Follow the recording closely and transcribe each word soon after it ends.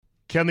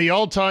Can the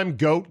all-time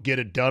GOAT get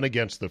it done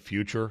against the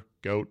future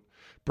GOAT?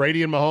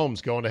 Brady and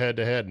Mahomes going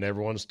head-to-head, and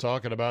everyone's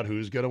talking about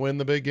who's going to win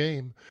the big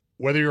game.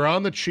 Whether you're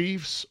on the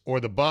Chiefs or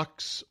the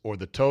Bucks or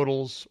the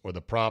totals or the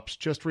props,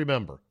 just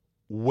remember,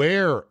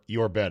 where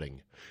you're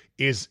betting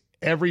is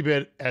every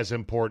bit as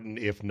important,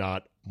 if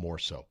not more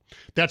so.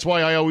 That's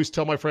why I always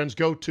tell my friends,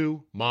 go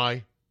to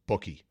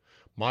MyBookie.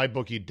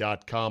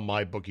 MyBookie.com,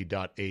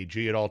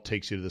 MyBookie.ag. It all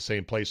takes you to the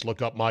same place.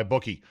 Look up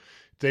MyBookie.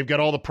 They've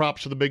got all the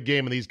props for the big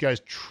game, and these guys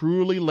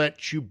truly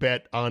let you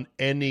bet on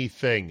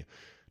anything.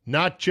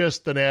 Not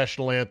just the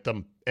national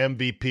anthem,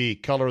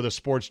 MVP, color of the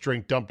sports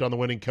drink dumped on the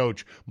winning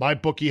coach.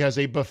 MyBookie has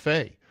a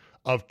buffet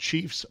of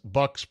Chiefs,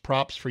 Bucks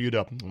props for you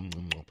to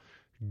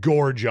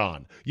gorge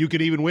on. You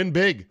can even win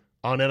big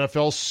on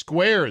NFL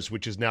Squares,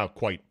 which is now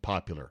quite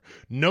popular.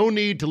 No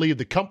need to leave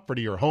the comfort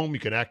of your home. You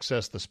can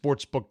access the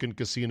sportsbook and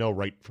casino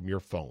right from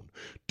your phone.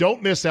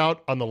 Don't miss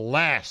out on the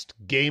last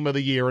game of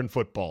the year in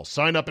football.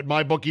 Sign up at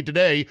MyBookie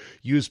today.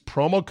 Use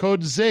promo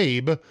code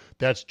ZABE,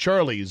 that's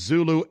Charlie,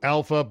 Zulu,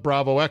 Alpha,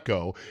 Bravo,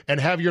 Echo, and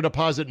have your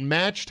deposit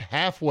matched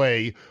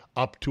halfway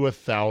up to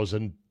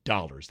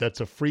 $1,000. That's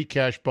a free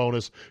cash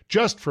bonus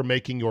just for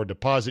making your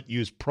deposit.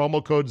 Use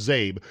promo code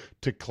ZABE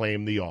to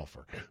claim the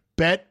offer.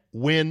 Bet,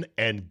 win,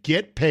 and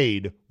get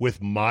paid with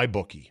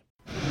MyBookie.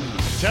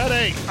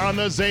 Today on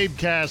the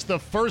Zabecast, the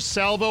first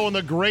salvo in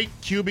the great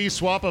QB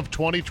swap of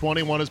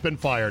 2021 has been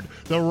fired.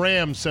 The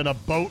Rams sent a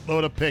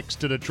boatload of picks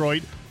to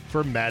Detroit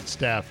for Matt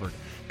Stafford.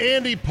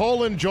 Andy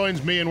Pollin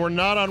joins me, and we're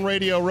not on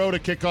Radio Row to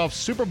kick off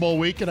Super Bowl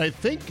week, and I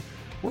think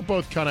we're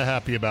both kind of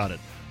happy about it.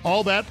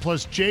 All that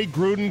plus Jay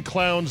Gruden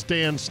clowns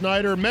Dan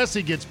Snyder,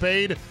 Messi gets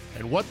paid,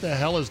 and what the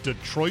hell is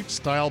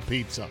Detroit-style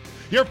pizza?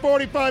 Your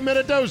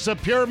 45-minute dose of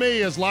Pure Me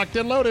is locked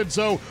and loaded,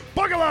 so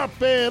buckle up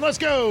and let's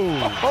go!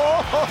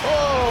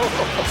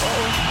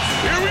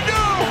 Here we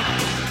go!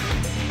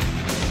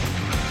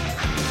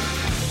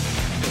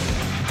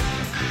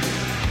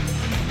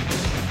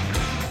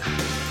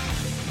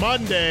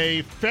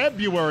 Monday,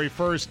 February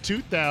 1st,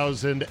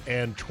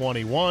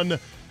 2021.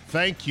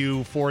 Thank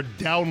you for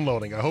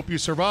downloading. I hope you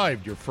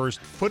survived your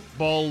first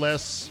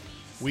football-less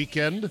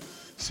weekend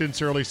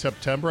since early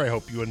September. I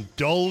hope you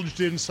indulged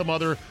in some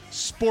other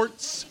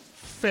sports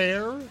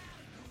fare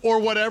or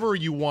whatever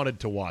you wanted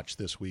to watch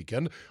this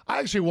weekend. I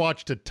actually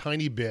watched a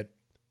tiny bit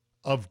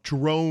of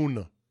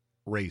drone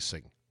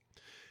racing,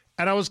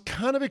 and I was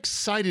kind of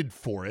excited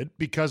for it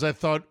because I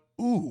thought,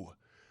 ooh,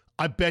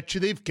 I bet you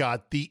they've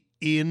got the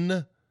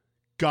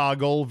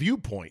in-goggle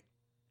viewpoint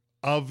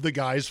of the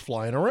guys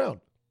flying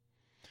around.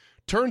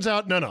 Turns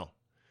out, no.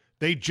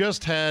 They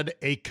just had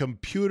a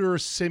computer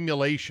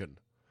simulation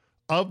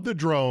of the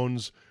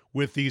drones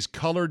with these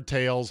colored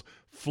tails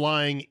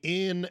flying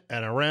in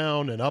and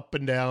around and up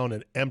and down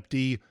an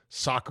empty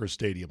soccer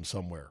stadium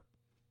somewhere.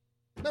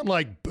 And I'm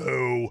like,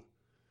 boo.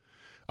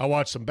 I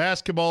watched some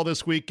basketball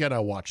this weekend. I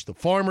watched the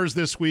Farmers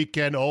this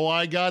weekend. Oh,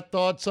 I got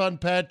thoughts on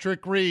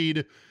Patrick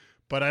Reed,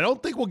 but I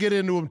don't think we'll get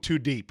into him too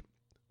deep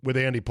with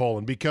Andy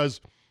Pollin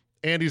because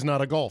Andy's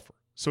not a golfer,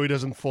 so he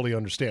doesn't fully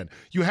understand.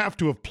 You have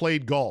to have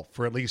played golf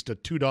for at least a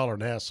 $2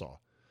 Nassau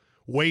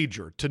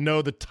wager to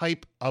know the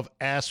type of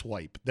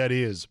asswipe that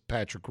is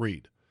Patrick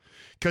Reed.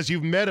 Because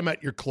you've met him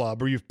at your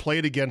club or you've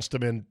played against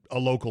him in a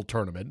local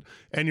tournament,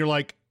 and you're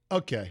like,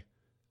 okay,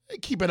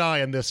 keep an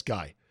eye on this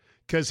guy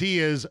because he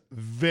is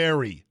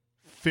very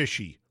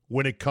fishy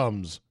when it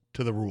comes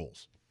to the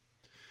rules.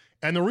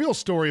 And the real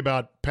story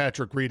about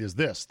Patrick Reed is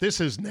this.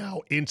 This is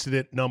now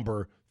incident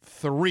number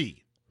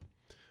 3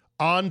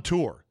 on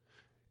tour.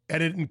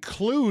 And it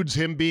includes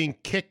him being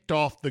kicked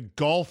off the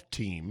golf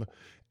team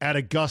at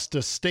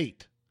Augusta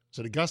State. Is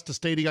it Augusta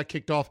State he got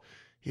kicked off?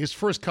 His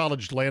first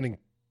college landing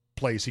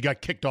place, he got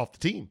kicked off the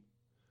team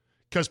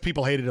because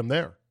people hated him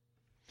there.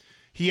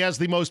 He has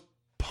the most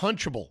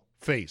punchable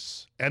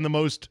face and the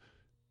most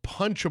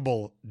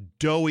punchable,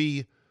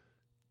 doughy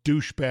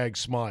douchebag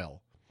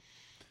smile.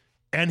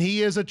 And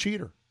he is a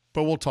cheater,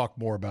 but we'll talk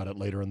more about it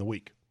later in the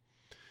week.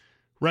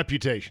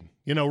 Reputation.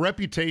 You know,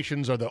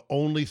 reputations are the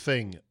only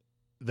thing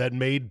that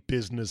made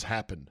business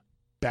happen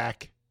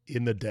back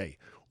in the day.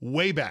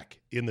 Way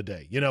back in the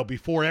day. You know,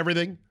 before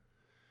everything,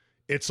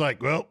 it's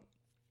like, well,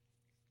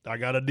 I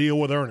got a deal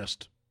with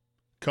Ernest.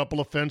 Couple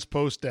of fence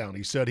posts down.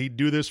 He said he'd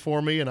do this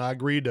for me, and I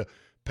agreed to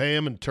pay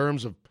him in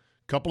terms of a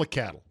couple of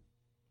cattle.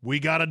 We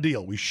got a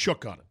deal. We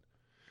shook on it.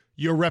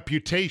 Your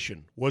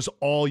reputation was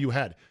all you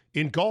had.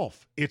 In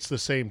golf, it's the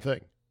same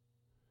thing.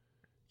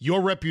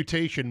 Your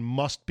reputation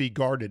must be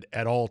guarded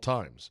at all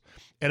times.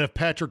 And if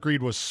Patrick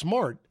Reed was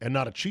smart and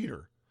not a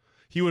cheater,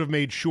 he would have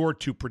made sure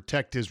to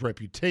protect his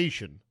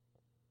reputation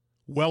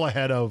well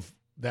ahead of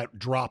that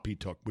drop he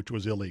took, which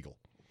was illegal,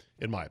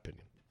 in my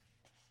opinion,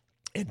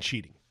 and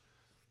cheating.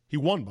 He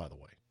won, by the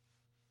way.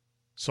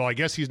 So I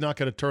guess he's not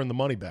going to turn the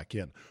money back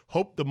in.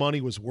 Hope the money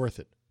was worth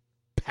it.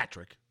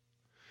 Patrick.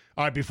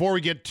 All right, before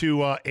we get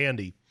to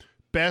Andy,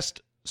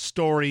 best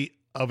story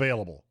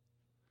available.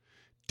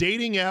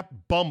 Dating app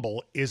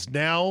Bumble is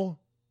now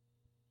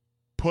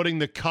putting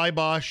the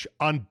kibosh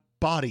on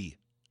body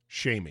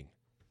shaming.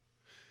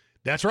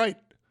 That's right.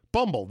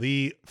 Bumble,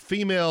 the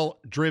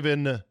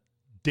female-driven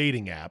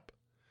dating app,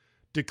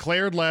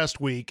 declared last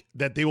week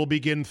that they will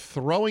begin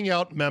throwing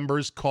out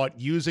members caught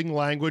using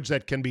language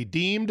that can be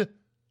deemed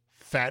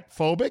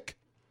fatphobic,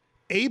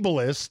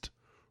 ableist,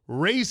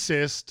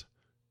 racist,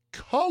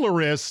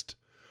 colorist,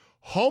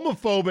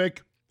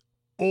 homophobic,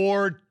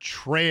 or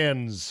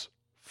transphobic.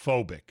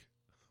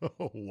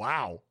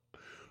 Wow.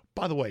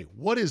 By the way,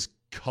 what is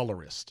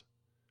colorist?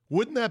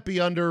 Wouldn't that be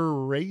under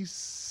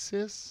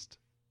racist?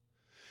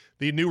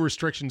 The new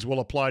restrictions will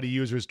apply to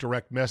users'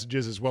 direct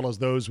messages as well as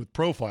those with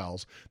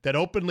profiles that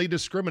openly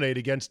discriminate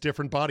against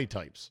different body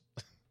types.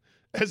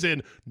 As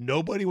in,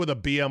 nobody with a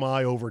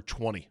BMI over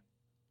 20.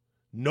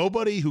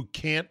 Nobody who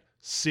can't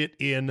sit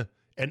in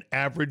an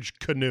average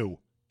canoe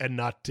and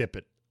not tip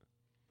it.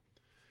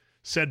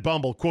 Said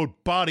Bumble,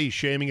 quote, body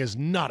shaming is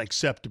not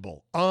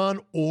acceptable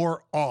on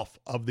or off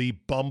of the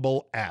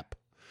Bumble app.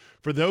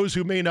 For those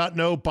who may not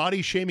know,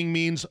 body shaming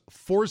means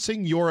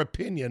forcing your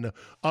opinion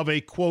of a,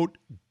 quote,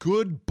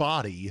 good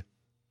body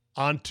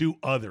onto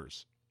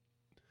others.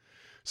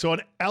 So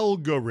an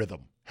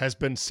algorithm has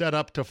been set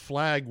up to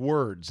flag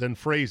words and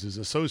phrases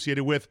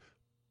associated with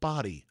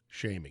body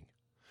shaming,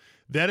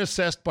 then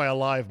assessed by a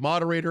live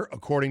moderator,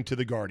 according to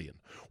The Guardian.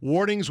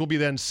 Warnings will be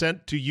then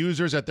sent to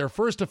users at their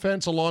first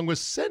offense along with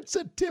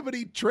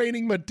sensitivity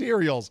training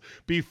materials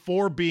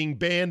before being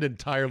banned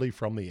entirely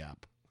from the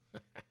app.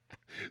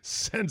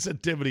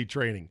 Sensitivity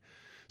training.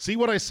 See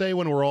what I say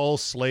when we're all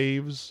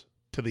slaves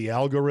to the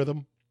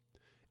algorithm?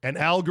 An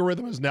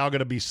algorithm is now going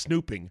to be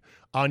snooping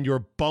on your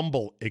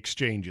Bumble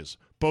exchanges,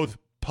 both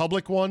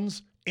public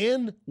ones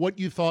and what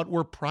you thought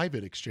were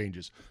private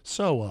exchanges.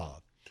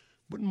 So,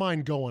 wouldn't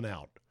mind going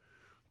out.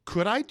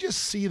 Could I just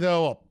see,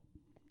 though,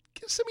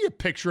 send me a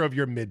picture of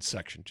your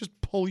midsection.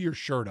 Just pull your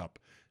shirt up.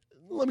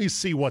 Let me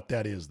see what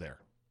that is there.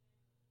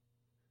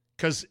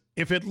 Because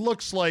if it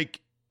looks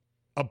like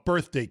a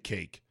birthday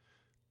cake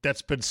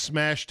that's been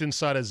smashed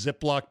inside a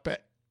Ziploc bag,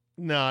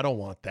 no, I don't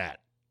want that.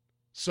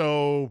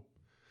 So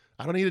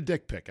I don't need a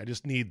dick pic. I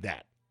just need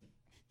that.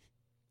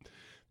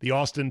 The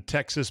Austin,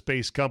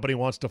 Texas-based company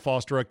wants to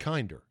foster a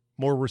kinder,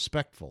 more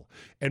respectful,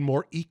 and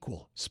more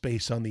equal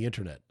space on the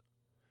internet,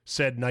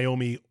 said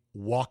Naomi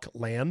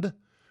Walkland,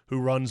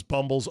 who runs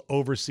Bumble's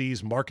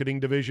overseas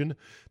marketing division.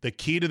 The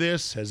key to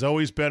this has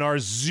always been our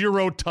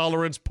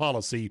zero-tolerance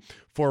policy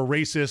for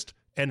racist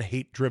and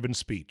hate-driven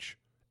speech,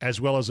 as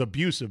well as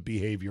abusive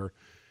behavior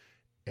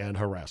and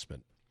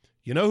harassment.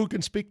 You know who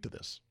can speak to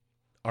this?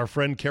 Our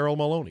friend Carol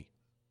Maloney.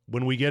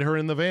 When we get her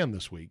in the van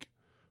this week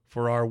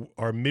for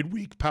our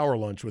midweek power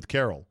lunch with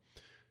Carol,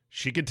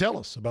 she can tell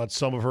us about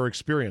some of her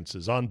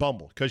experiences on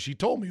Bumble, because she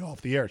told me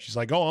off the air. She's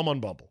like, oh, I'm on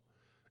Bumble.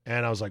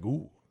 And I was like,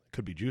 ooh,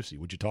 could be juicy.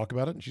 Would you talk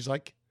about it? And she's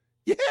like,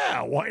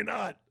 yeah, why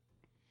not?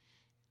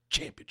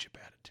 Championship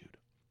attitude.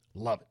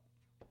 Love it.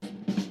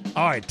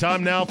 All right,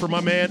 time now for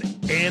my man,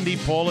 Andy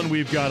Pollin.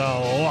 We've got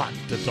a lot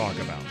to talk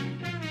about.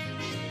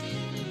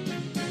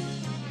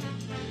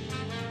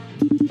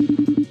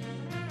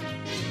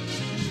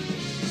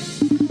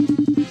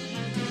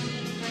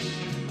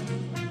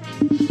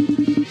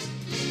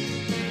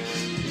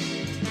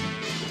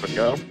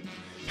 Go.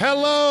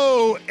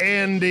 Hello,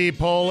 Andy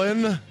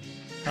Pollin.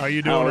 How are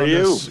you doing on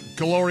this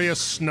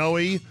glorious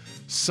snowy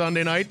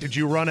Sunday night? Did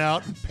you run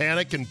out and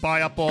panic and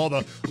buy up all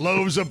the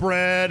loaves of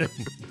bread?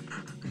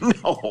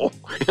 No,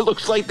 it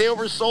looks like they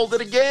oversold it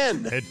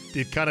again.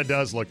 It kind of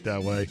does look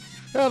that way.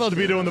 Yeah, they'll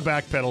be doing the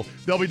back pedal.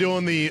 They'll be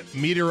doing the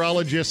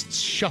meteorologist's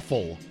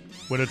shuffle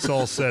when it's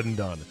all said and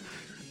done.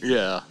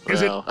 Yeah.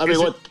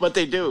 What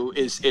they do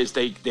is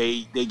they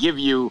give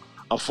you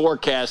a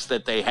forecast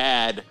that they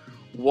had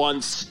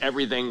once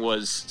everything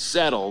was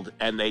settled,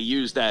 and they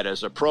use that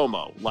as a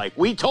promo. Like,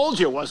 we told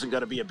you it wasn't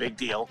going to be a big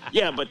deal.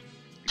 Yeah, but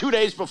 2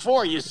 days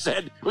before you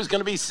said it was going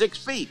to be 6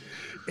 feet.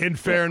 In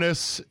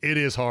fairness, it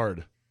is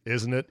hard,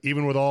 isn't it?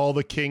 Even with all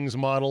the King's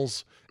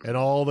models and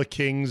all the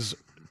King's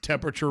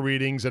temperature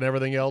readings and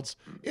everything else,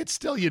 it's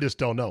still, you just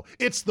don't know.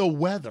 It's the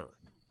weather.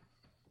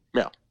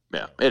 Yeah,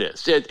 it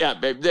is.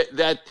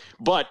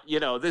 But, you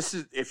know, this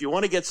is, if you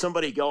want to get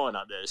somebody going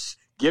on this,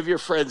 give your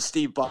friend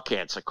Steve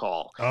Buckhantz a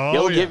call.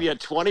 He'll give you a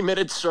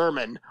 20-minute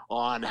sermon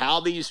on how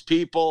these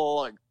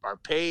people are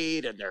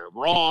paid and they're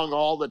wrong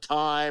all the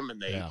time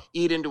and they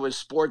eat into his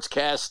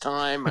sportscast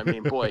time. I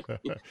mean, boy,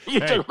 you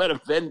talk about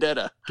a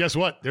vendetta. Guess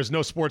what? There's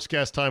no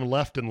sportscast time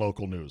left in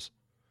local news.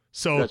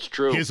 So that's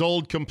true. His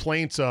old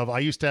complaints of, I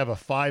used to have a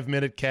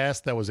 5-minute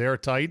cast that was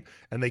airtight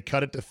and they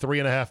cut it to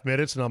 3.5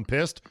 minutes and I'm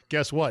pissed.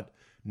 Guess what?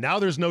 Now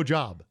there's no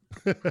job.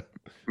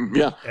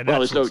 Yeah. Well,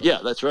 there's no. Yeah,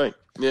 that's right.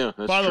 Yeah.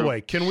 That's By the true.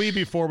 way, can we,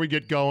 before we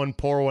get going,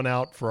 pour one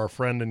out for our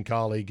friend and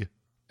colleague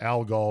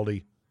Al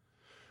Galdi,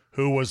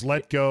 who was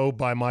let go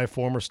by my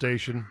former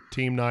station,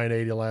 Team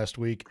 980, last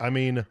week? I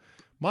mean,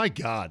 my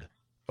God,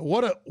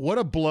 what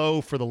a blow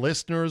for the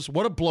listeners!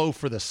 What a blow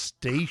for the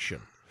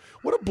station!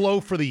 What a blow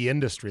for the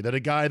industry that a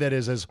guy that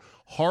is as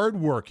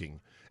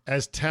hardworking,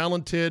 as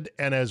talented,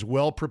 and as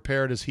well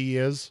prepared as he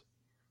is,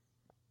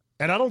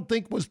 and I don't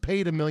think was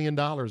paid $1 million,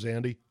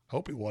 Andy.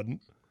 Hope he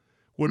wasn't.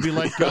 Would be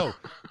let go.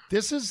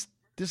 This is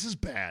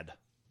bad.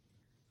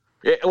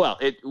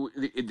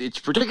 It's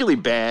particularly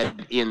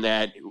bad in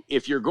that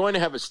if you're going to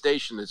have a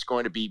station that's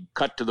going to be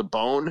cut to the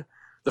bone,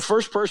 the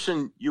first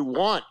person you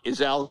want is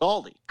Al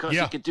Galdi because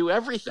he can do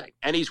everything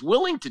and he's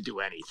willing to do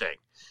anything.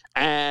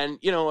 And,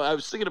 I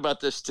was thinking about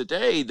this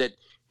today that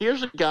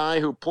here's a guy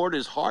who poured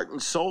his heart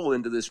and soul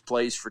into this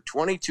place for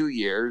 22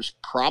 years,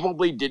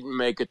 probably didn't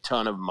make a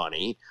ton of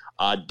money,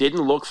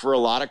 didn't look for a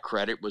lot of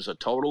credit, was a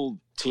total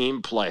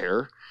team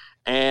player.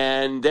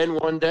 And then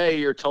one day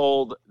you're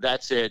told,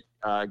 that's it,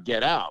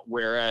 get out.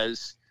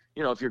 Whereas,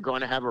 if you're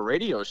going to have a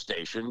radio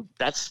station,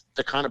 that's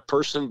the kind of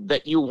person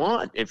that you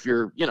want. If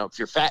you're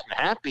fat and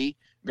happy,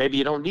 maybe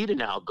you don't need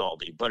an Al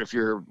Galdi. But if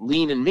you're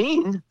lean and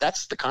mean,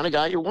 that's the kind of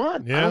guy you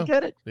want. Yeah. I don't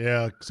get it.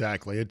 Yeah,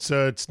 exactly.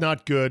 It's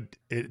not good.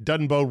 It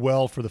doesn't bode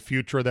well for the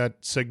future of that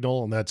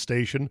signal and that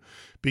station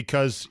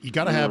because you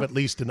got to have at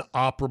least an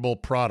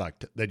operable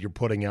product that you're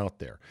putting out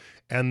there.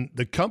 And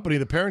the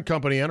parent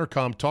company,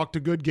 Entercom, talked a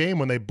good game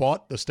when they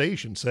bought the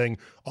station saying,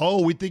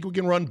 oh, we think we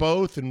can run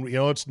both. And,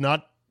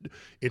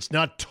 it's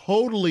not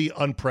totally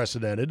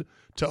unprecedented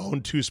to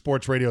own two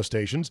sports radio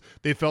stations.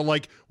 They felt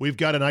like we've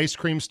got an ice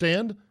cream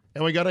stand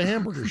and we got a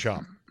hamburger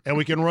shop and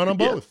we can run on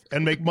both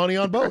and make money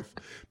on both.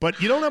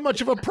 But you don't have much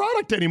of a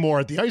product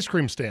anymore at the ice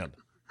cream stand.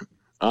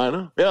 I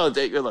know.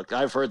 Look,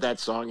 I've heard that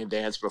song and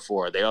dance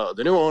before.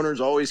 The new owners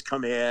always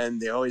come in,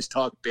 they always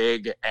talk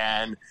big,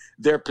 and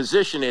their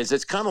position is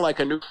it's kind of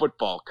like a new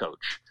football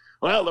coach.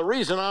 Well, the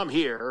reason I'm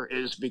here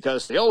is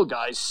because the old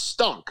guy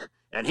stunk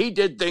and he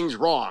did things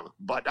wrong,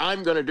 but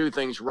I'm going to do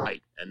things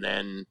right. And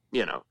then,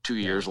 2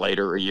 years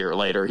later, a year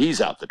later,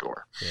 he's out the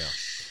door. Yeah.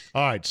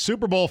 All right,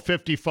 Super Bowl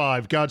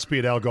 55.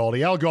 Godspeed, Al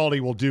Galdi. Al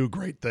Galdi will do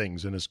great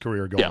things in his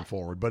career going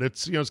forward, but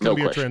it's going to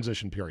be a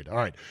transition period. All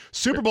right,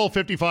 Super Bowl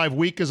 55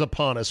 week is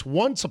upon us.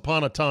 Once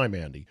upon a time,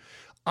 Andy,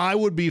 I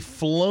would be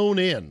flown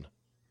in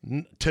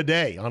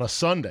today on a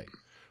Sunday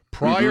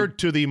prior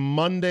to the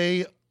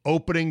Monday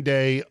opening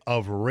day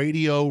of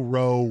Radio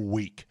Row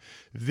week.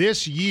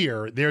 This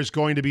year, there's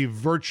going to be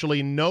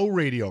virtually no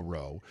Radio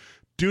Row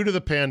due to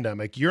the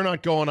pandemic. You're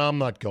not going, I'm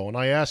not going.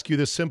 I ask you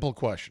this simple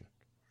question.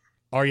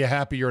 Are you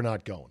happy you're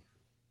not going?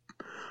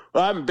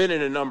 Well, I haven't been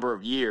in a number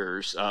of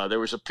years. There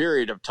was a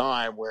period of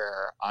time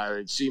where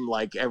it seemed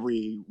like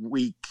every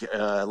week,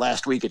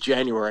 last week of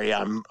January,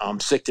 I'm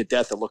sick to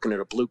death of looking at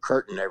a blue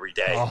curtain every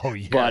day. Oh,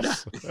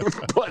 yes.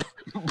 But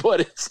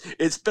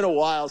it's been a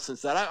while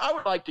since that. I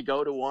would like to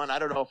go to one. I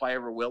don't know if I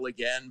ever will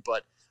again,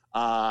 but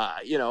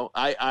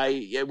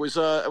it was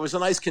a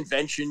nice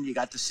convention. You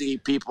got to see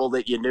people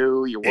that you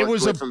knew, you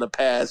worked with in the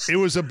past. It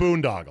was a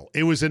boondoggle.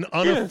 It was an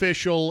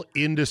unofficial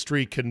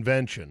industry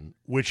convention,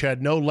 which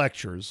had no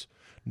lectures,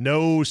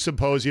 no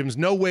symposiums,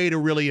 no way to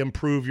really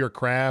improve your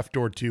craft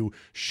or to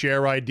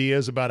share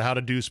ideas about how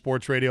to do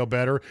sports radio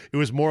better. It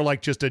was more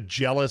like just a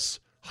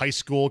jealous high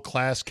school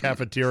class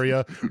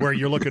cafeteria where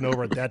you're looking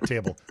over at that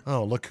table.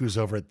 Oh, look who's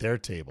over at their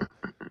table.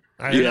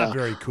 Not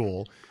very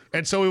cool.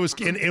 And so it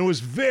was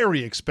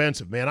very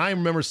expensive, man. I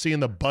remember seeing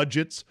the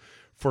budgets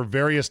for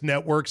various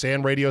networks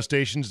and radio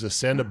stations to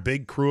send a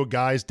big crew of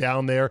guys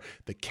down there,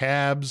 the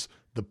cabs,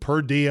 the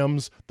per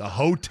diems, the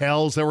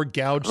hotels that were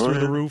gouged through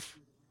the roof.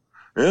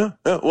 Yeah.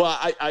 Well,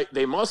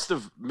 they must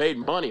have made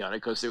money on it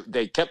because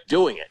they kept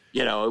doing it.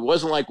 It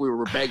wasn't like we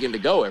were begging to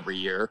go every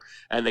year,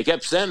 and they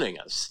kept sending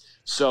us.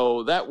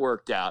 So that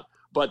worked out.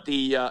 But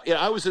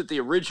I was at the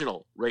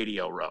original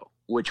Radio Row,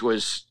 which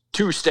was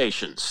two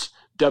stations,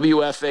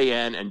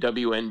 WFAN and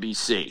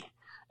WNBC.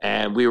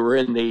 And we were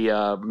in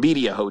the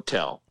media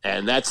hotel,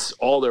 and that's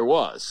all there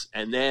was.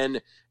 And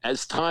then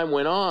as time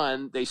went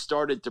on, they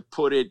started to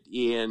put it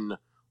in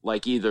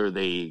like either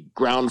the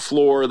ground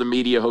floor of the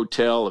media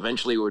hotel.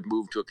 Eventually it would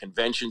move to a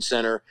convention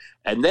center.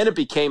 And then it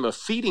became a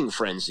feeding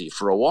frenzy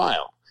for a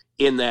while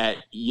in that,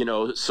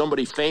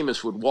 somebody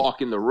famous would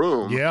walk in the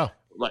room. Yeah.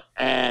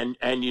 And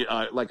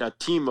like a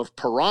team of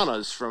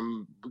piranhas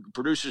from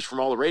producers from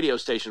all the radio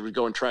stations would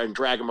go and try and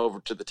drag them over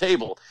to the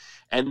table.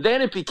 And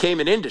then it became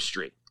an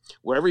industry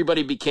where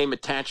everybody became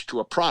attached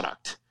to a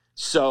product.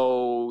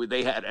 So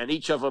and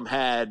each of them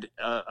had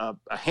a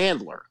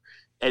handler.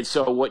 And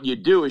so what you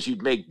do is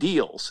you'd make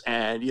deals,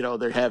 and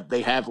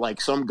they have like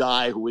some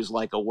guy who is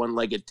like a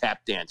one-legged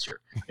tap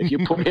dancer. If you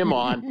put him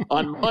on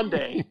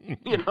Monday,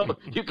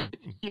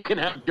 you can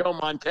have Joe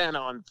Montana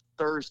on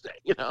Thursday,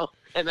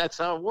 and that's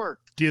how it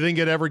worked. Do you think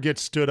it ever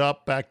gets stood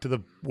up back to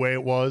the way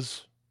it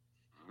was?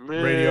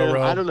 Radio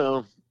Row? I don't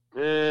know.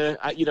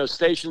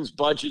 Stations'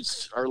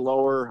 budgets are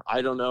lower.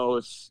 I don't know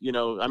if,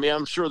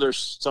 I'm sure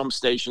there's some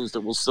stations that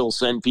will still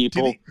send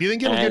people. Do you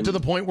think it'll get to the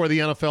point where the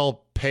NFL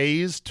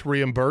pays to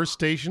reimburse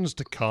stations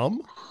to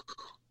come?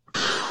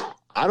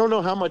 I don't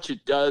know how much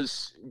it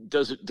does.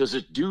 Does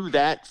it do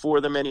that for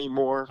them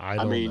anymore? I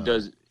don't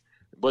know.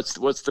 What's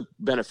the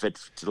benefit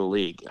to the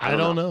league? I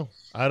don't know.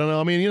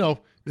 I mean,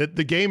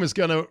 the game is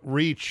going to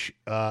reach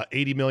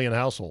 80 million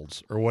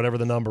households or whatever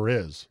the number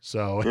is.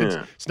 So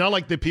it's not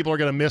like the people are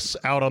going to miss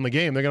out on the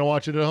game. They're going to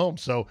watch it at home.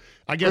 So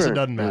I guess it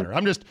doesn't matter.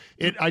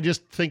 I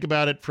just think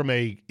about it from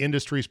a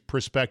industry's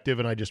perspective,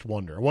 and I just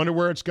wonder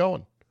where it's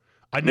going.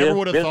 I never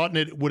would have thought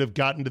it would have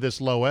gotten to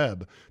this low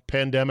ebb,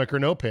 pandemic or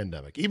no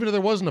pandemic. Even if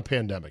there wasn't a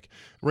pandemic,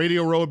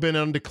 Radio Row had been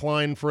on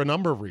decline for a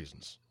number of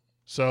reasons.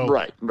 So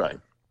right.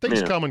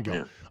 Things come and go.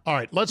 Yeah. All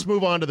right, let's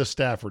move on to the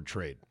Stafford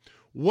trade.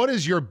 What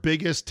is your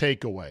biggest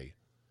takeaway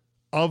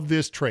of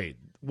this trade?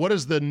 What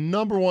is the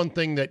number one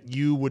thing that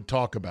you would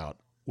talk about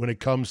when it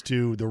comes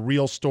to the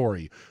real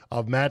story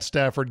of Matt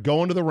Stafford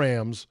going to the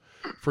Rams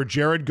for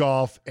Jared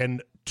Goff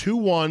and 2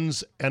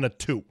 1s and a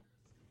 2?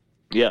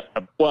 Yeah,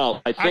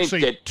 well, I think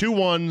actually, that 2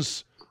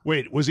 1s.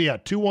 Wait, was he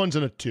at 2 1s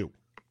and a 2?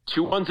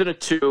 2 1s and a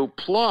 2,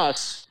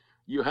 plus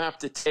you have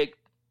to take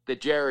the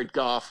Jared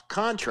Goff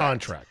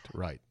contract,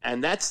 right?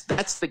 And that's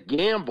the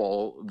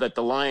gamble that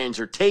the Lions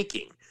are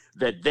taking.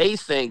 That they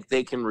think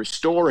they can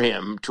restore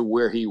him to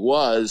where he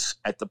was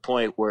at the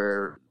point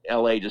where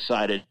LA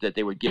decided that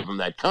they would give him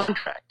that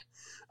contract.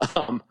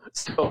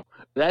 So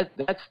that's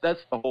the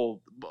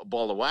whole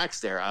ball of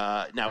wax there.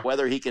 Now,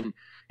 whether he can,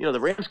 the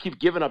Rams keep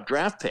giving up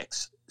draft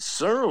picks.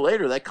 Sooner or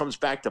later, that comes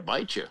back to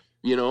bite you.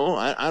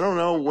 I don't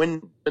know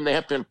when they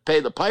have to pay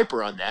the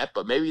piper on that,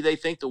 but maybe they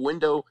think the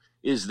window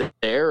is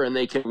there and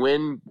they can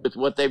win with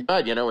what they've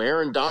got.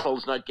 Aaron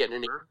Donald's not getting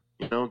any,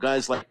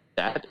 guys like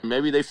that.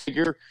 Maybe they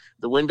figure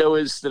the window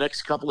is the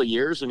next couple of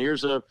years, and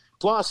here's a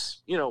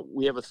plus.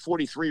 We have a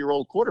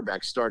 43-year-old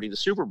quarterback starting the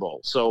Super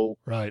Bowl. So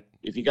right,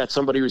 if you got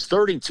somebody who's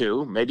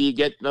 32, maybe you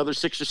get another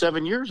 6 or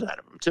 7 years out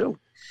of him too.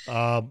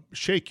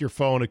 Shake your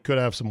phone. It could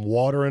have some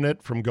water in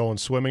it from going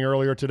swimming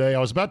earlier today. I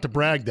was about to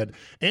brag that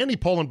Andy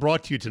Poland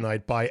brought to you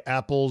tonight by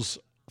Apple's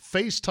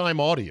FaceTime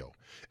Audio,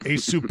 a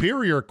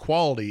superior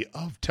quality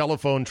of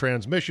telephone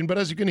transmission. But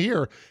as you can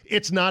hear,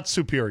 it's not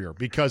superior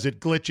because it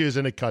glitches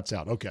and it cuts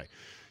out. Okay,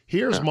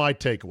 here's my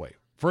takeaway.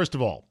 First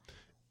of all,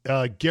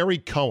 Gary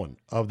Cohen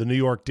of the New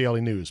York Daily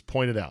News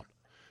pointed out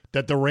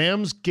that the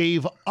Rams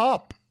gave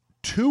up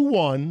 2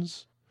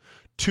 1s,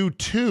 2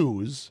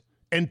 2s,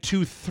 and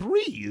 2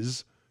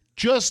 3s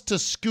just to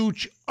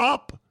scooch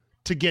up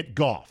to get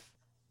Goff.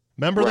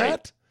 Remember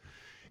that?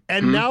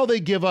 And now they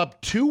give up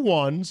 2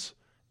 1s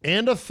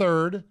and a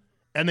 3rd,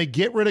 and they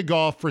get rid of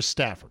Goff for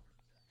Stafford.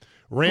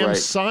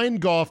 Rams signed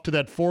Goff to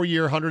that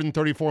 4-year,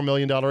 $134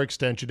 million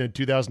extension in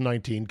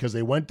 2019 because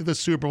they went to the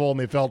Super Bowl and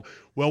they felt,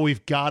 well,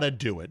 we've got to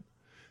do it.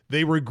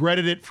 They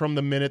regretted it from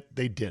the minute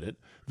they did it.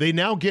 They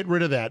now get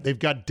rid of that. They've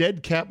got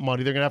dead cap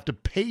money. They're going to have to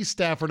pay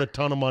Stafford a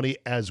ton of money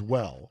as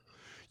well.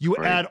 You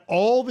add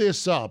all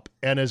this up,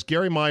 and as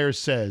Gary Myers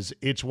says,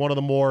 it's one of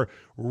the more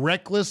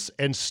reckless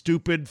and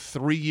stupid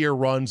 3-year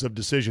runs of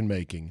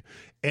decision-making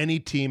any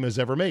team has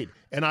ever made.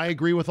 And I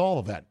agree with all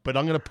of that. But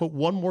I'm going to put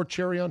one more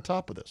cherry on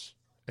top of this.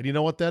 And you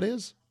know what that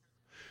is?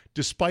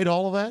 Despite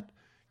all of that,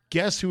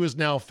 guess who is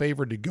now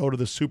favored to go to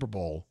the Super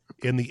Bowl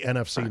in the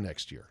NFC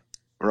next year?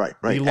 Right.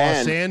 The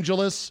Los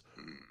Angeles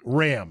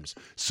Rams.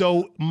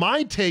 So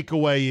my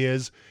takeaway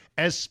is,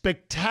 as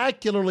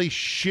spectacularly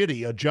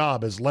shitty a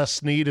job as Les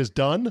Snead has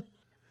done,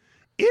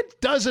 it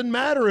doesn't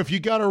matter if you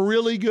got a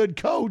really good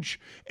coach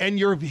and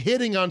you're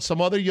hitting on some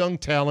other young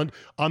talent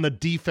on the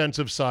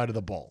defensive side of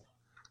the ball.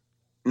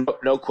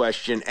 No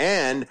question.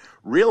 And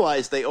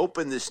realize they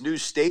opened this new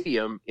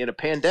stadium in a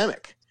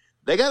pandemic.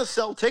 They got to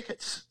sell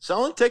tickets.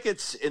 Selling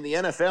tickets in the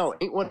NFL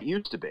ain't what it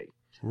used to be.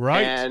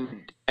 Right.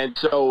 And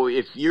so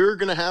if you're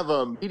going to have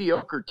a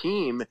mediocre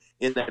team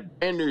in that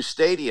brand new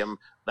stadium,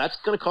 that's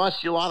going to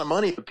cost you a lot of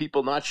money for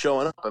people not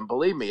showing up. And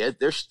believe me,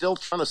 they're still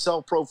trying to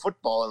sell pro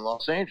football in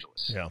Los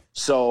Angeles. Yeah.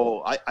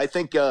 So I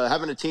think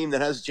having a team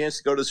that has a chance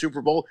to go to the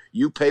Super Bowl,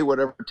 you pay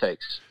whatever it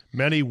takes.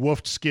 Many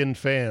wolf-skinned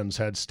fans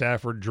had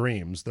Stafford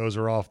dreams. Those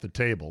are off the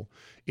table.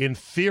 In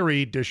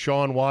theory,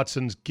 Deshaun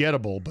Watson's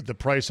gettable, but the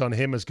price on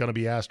him is going to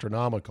be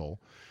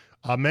astronomical.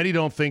 Many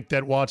don't think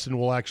that Watson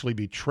will actually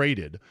be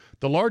traded.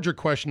 The larger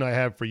question I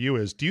have for you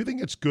is, do you think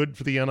it's good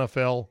for the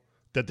NFL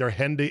that they're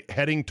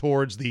heading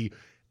towards the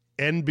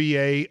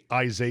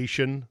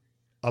NBA-ization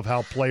of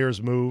how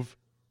players move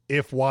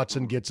if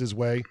Watson gets his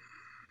way?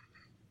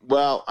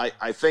 Well,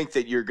 I think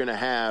that you're going to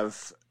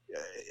have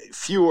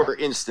fewer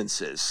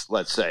instances,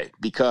 let's say,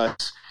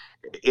 because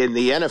in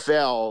the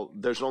NFL,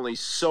 there's only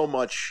so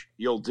much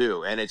you'll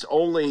do, and it's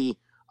only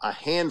a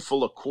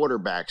handful of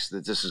quarterbacks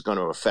that this is going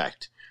to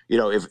affect.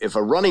 If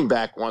a running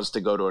back wants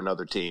to go to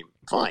another team,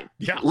 fine,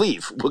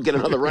 leave. We'll get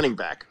another running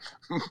back.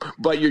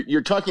 But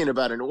you're talking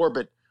about an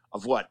orbit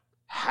of what?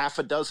 Half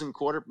a dozen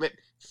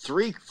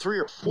three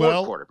or four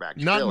quarterbacks.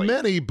 Not really.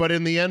 Many, but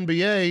in the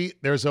NBA,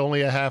 there's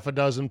only a half a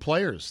dozen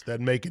players that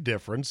make a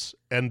difference,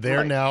 and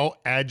they're now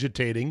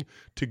agitating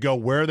to go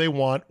where they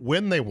want,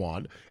 when they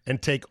want,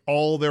 and take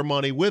all their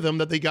money with them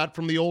that they got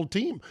from the old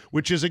team,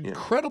 which is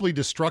incredibly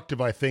destructive,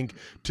 I think,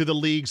 to the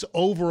league's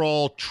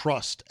overall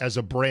trust as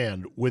a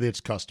brand with its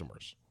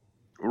customers.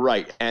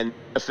 Right, and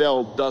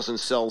NFL doesn't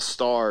sell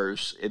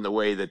stars in the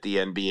way that the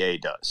NBA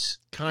does.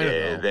 Kind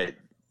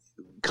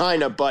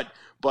of,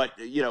 but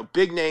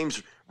big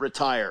names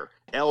retire.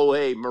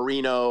 Elway,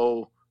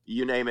 Marino,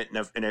 you name it,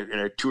 in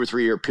a 2 or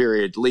 3 year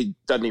period. The league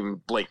doesn't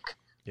even blink.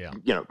 Yeah.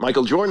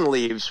 Michael Jordan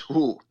leaves.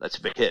 Ooh, that's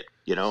a big hit.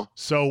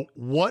 So,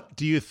 what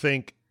do you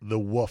think the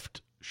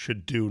Woofed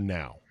should do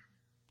now?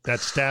 that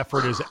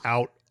Stafford is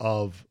out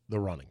of the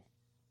running?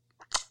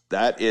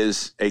 That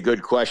is a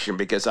good question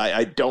because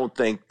I don't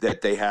think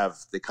that they have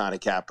the kind of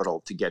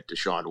capital to get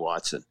Deshaun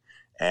Watson.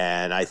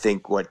 And I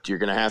think what you're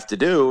going to have to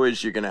do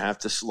is you're going to have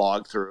to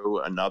slog through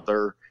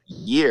another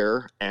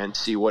year and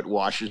see what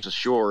washes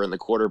ashore in the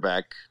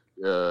quarterback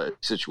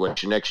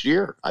situation next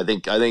year. I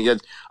think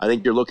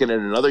you're looking at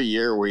another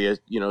year where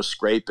you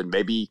scrape and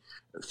maybe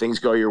things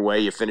go your way.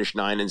 You finish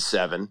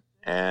 9-7.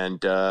 And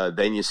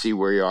then you see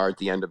where you are at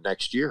the end of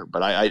next year.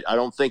 But I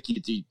don't think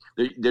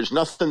there's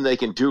nothing they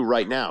can do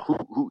right now.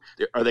 Who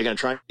are they going to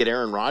try and get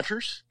Aaron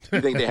Rodgers? Do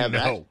you think they have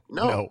that?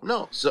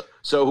 No.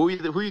 So who are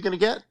you going to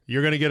get?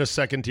 You're going to get a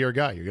second-tier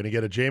guy. You're going to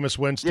get a Jameis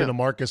Winston, a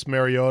Marcus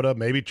Mariota,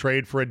 maybe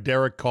trade for a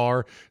Derek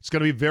Carr. It's going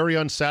to be very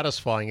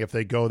unsatisfying if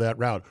they go that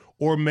route.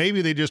 Or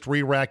maybe they just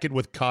re-rack it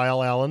with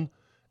Kyle Allen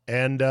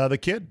and the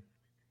kid.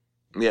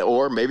 Yeah,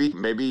 or maybe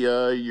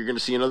you're going to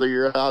see another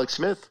year of Alex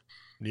Smith.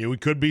 We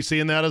could be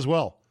seeing that as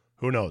well.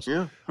 Who knows?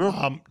 Yeah.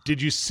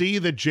 Did you see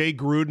the Jay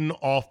Gruden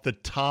off the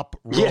top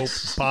rope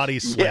body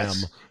slam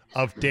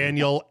of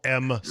Daniel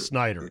M.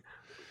 Snyder?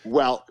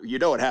 Well, you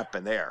know what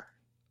happened there.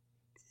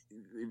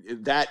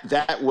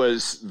 That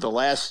was the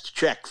last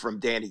check from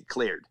Danny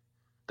cleared.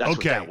 That's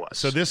what that was.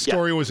 So this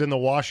story was in the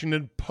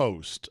Washington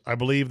Post. I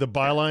believe the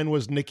byline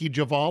was Nikki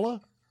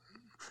Javala?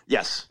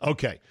 Yes.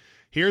 Okay.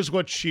 Here's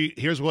what she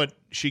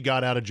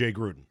got out of Jay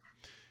Gruden.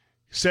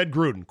 Said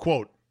Gruden,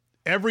 quote,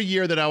 "Every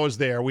year that I was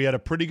there, we had a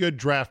pretty good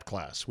draft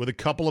class with a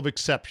couple of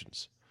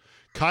exceptions.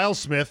 Kyle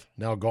Smith,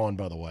 now gone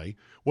by the way,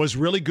 was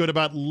really good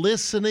about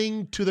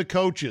listening to the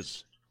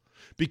coaches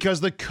because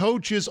the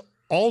coaches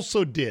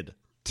also did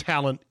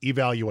talent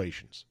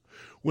evaluations.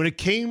 When it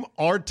came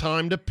our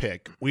time to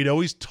pick, we'd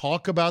always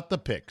talk about the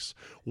picks,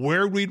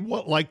 where we'd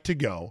like to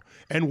go,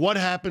 and what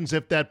happens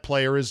if that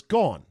player is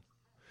gone.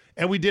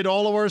 And we did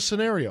all of our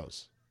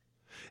scenarios.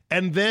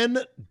 And then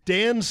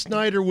Dan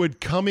Snyder would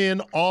come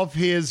in off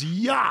his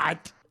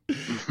yacht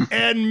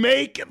and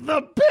make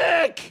the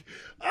pick.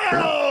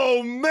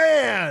 Oh,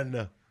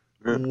 man.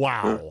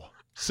 Wow.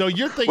 So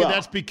you're thinking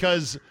that's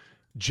because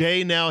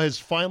Jay now has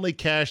finally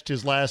cashed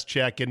his last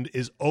check and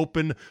is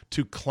open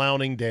to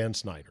clowning Dan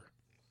Snyder.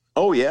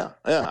 Oh, yeah.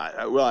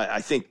 Well, I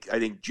think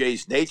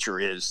Jay's nature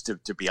is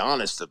to be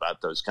honest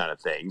about those kind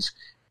of things.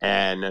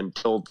 And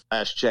until the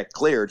last check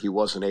cleared, he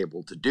wasn't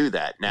able to do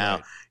that.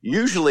 Now,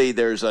 usually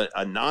there's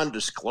a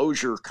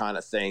non-disclosure kind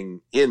of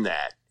thing in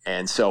that.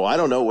 And so I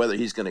don't know whether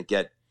he's going to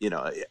get,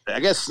 I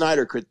guess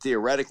Snyder could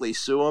theoretically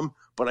sue him,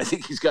 but I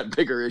think he's got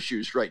bigger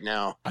issues right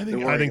now. I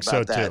think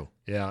so too.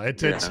 Yeah.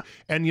 It's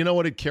and you know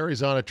what? It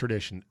carries on a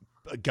tradition.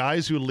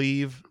 Guys who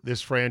leave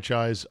this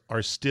franchise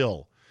are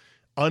still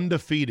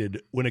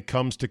undefeated when it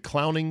comes to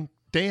clowning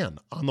Dan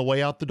on the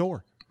way out the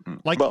door.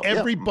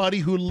 Everybody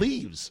who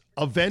leaves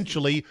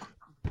eventually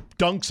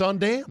dunks on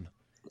Dan.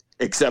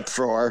 Except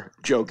for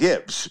Joe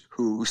Gibbs,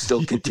 who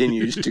still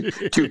continues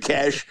to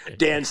cash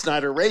Dan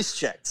Snyder race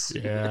checks.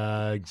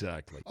 Yeah,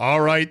 exactly.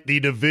 All right, the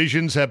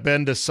divisions have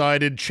been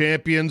decided.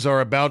 Champions are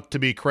about to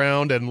be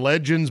crowned and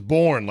legends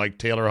born like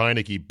Taylor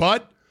Heineke.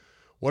 But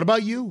what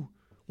about you?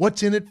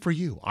 What's in it for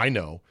you? I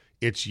know.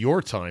 It's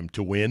your time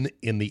to win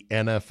in the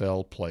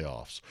NFL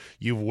playoffs.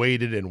 You've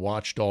waited and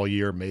watched all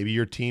year. Maybe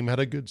your team had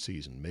a good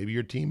season. Maybe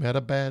your team had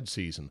a bad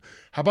season.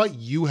 How about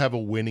you have a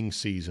winning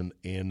season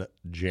in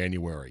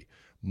January?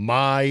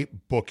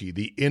 MyBookie,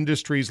 the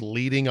industry's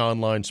leading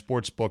online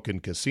sportsbook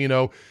and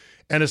casino,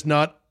 and it's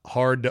not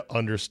hard to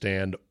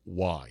understand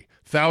why.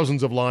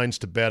 Thousands of lines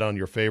to bet on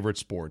your favorite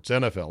sports,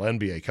 NFL,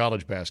 NBA,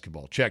 college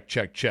basketball, check,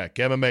 check, check,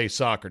 MMA,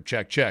 soccer,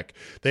 check, check.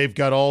 They've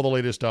got all the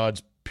latest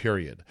odds,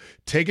 period.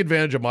 Take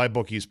advantage of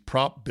MyBookie's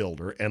prop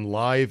builder and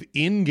live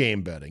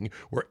in-game betting,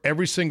 where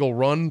every single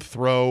run,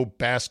 throw,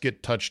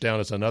 basket, touchdown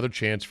is another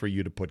chance for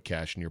you to put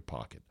cash in your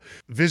pocket.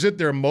 Visit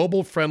their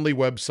mobile-friendly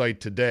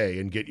website today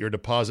and get your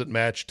deposit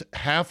matched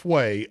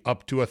halfway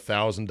up to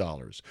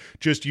 $1,000.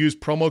 Just use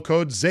promo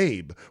code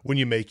ZABE when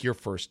you make your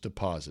first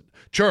deposit.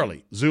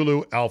 Charlie,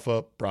 Zulu,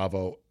 Alpha,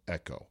 Bravo,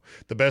 Echo.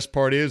 The best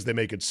part is they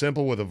make it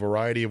simple with a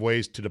variety of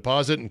ways to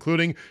deposit,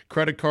 including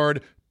credit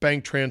card,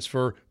 bank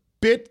transfer,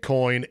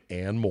 Bitcoin,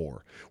 and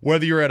more.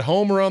 Whether you're at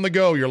home or on the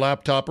go, your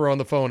laptop or on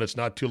the phone, it's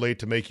not too late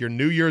to make your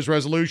New Year's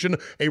resolution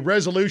a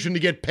resolution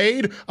to get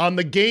paid on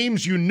the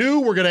games you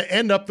knew were going to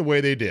end up the way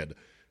they did.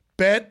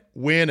 Bet,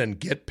 win, and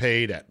get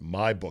paid at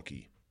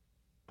MyBookie.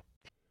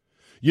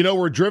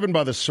 We're driven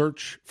by the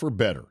search for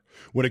better.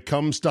 When it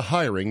comes to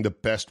hiring, the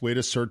best way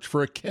to search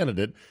for a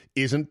candidate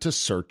isn't to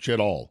search at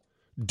all.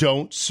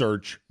 Don't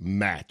search,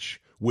 match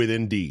with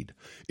Indeed.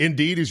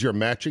 Indeed is your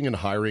matching and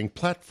hiring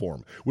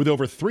platform with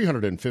over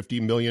 350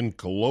 million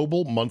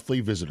global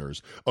monthly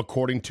visitors,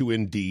 according to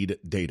Indeed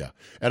data,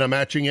 and a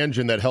matching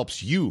engine that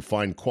helps you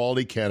find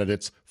quality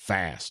candidates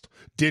fast.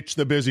 Ditch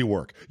the busy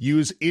work.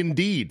 Use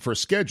Indeed for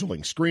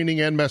scheduling,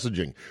 screening, and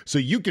messaging so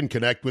you can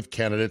connect with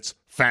candidates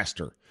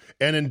faster.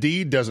 And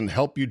Indeed doesn't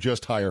help you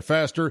just hire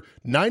faster.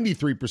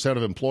 93%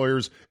 of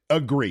employers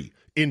agree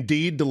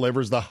Indeed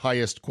delivers the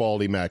highest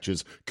quality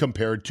matches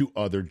compared to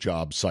other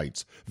job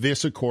sites.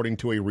 This according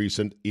to a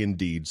recent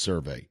Indeed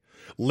survey.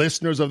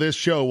 Listeners of this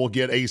show will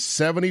get a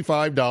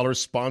 $75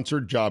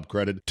 sponsored job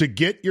credit to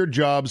get your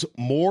jobs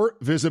more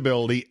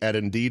visibility at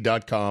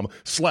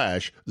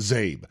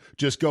Indeed.com/Zabe.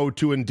 Just go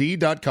to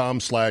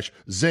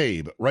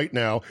Indeed.com/Zabe right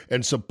now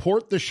and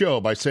support the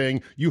show by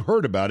saying you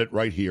heard about it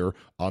right here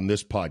on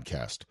this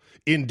podcast.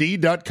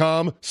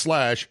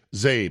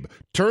 Indeed.com/Zabe.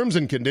 Terms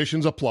and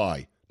conditions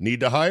apply.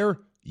 Need to hire?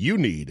 You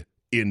need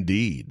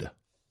Indeed.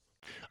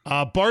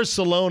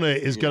 Barcelona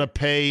is going to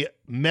pay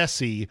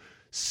Messi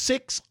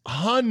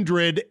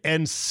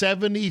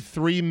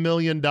 $673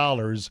 million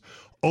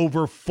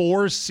over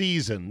 4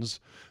 seasons.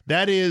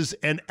 That is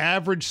an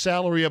average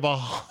salary of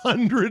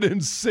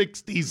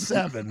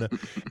 167.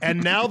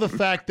 And now the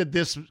fact that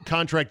this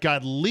contract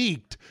got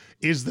leaked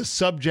is the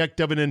subject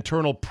of an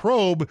internal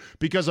probe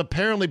because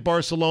apparently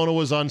Barcelona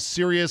was on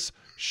serious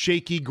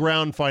shaky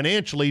ground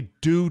financially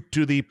due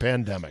to the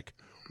pandemic.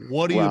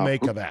 What do you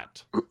make of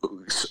that?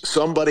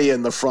 Somebody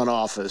in the front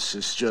office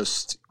is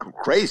just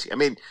crazy. I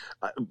mean,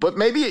 but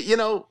maybe,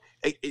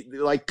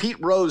 like Pete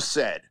Rose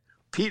said,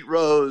 Pete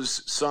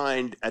Rose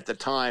signed at the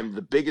time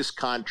the biggest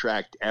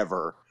contract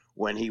ever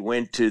when he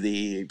went to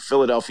the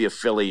Philadelphia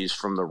Phillies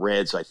from the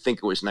Reds. I think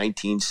it was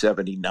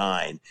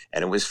 1979,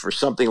 and it was for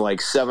something like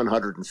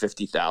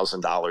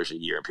 $750,000 a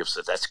year. And people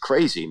said, that's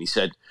crazy. And he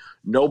said,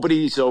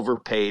 nobody's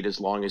overpaid as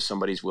long as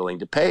somebody's willing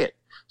to pay it.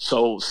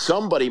 So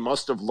somebody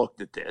must have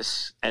looked at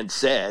this and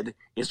said,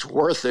 it's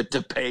worth it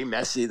to pay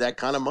Messi that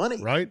kind of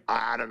money. Right.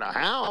 I don't know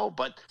how,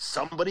 but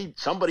somebody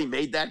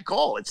made that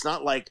call. It's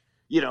not like,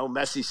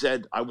 Messi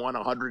said, I want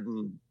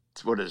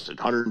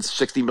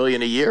 160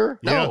 million a year?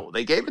 No,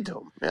 They gave it to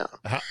him. Yeah.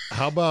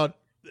 How about,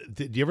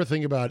 did you ever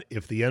think about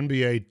if the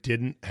NBA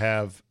didn't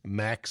have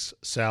max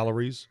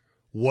salaries,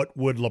 what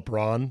would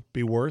LeBron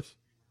be worth?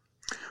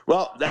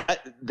 Well,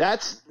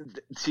 that's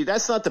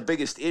not the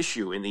biggest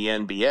issue in the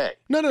NBA.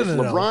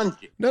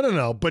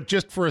 No. But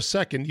just for a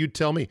second, you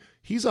tell me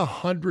he's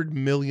 $100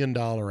 million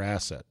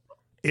asset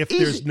if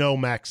there's no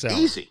max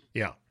salary. Easy.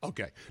 Yeah.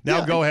 Okay.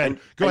 Now go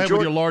ahead. Go ahead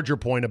with your larger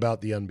point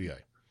about the NBA.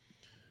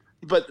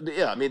 But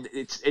yeah, I mean,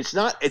 it's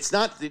not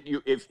that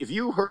you if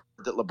you heard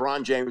that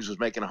LeBron James was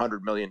making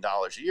 $100 million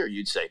a year,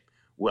 you'd say,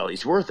 well,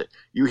 he's worth it.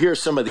 You hear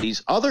some of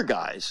these other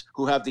guys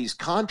who have these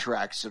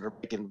contracts that are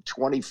making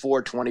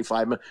 24,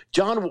 25 million.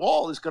 John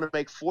Wall is going to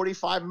make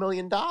 $45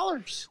 million.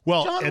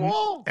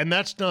 Well, and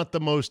that's not the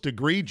most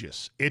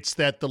egregious. It's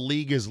that the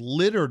league is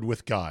littered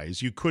with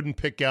guys you couldn't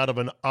pick out of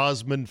an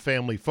Osmond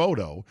family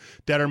photo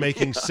that are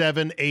making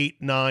 7,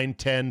 8, 9,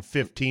 10,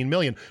 15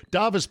 million.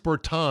 Davis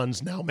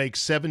Bertans now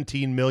makes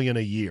 17 million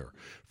a year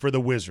for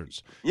the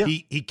Wizards. Yeah.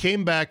 He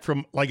came back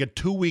from like a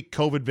 2-week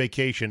COVID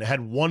vacation,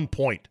 had 1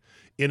 point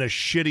in a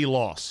shitty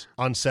loss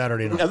on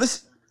Saturday night. Now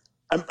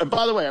and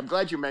by the way, I'm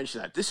glad you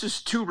mentioned that. This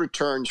is 2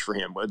 returns for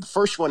him. The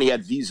first one, he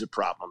had visa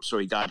problems, so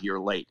he got here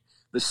late.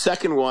 The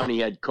second one, he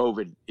had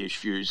COVID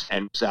issues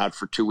and was out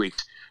for 2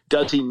 weeks.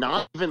 Does he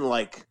not even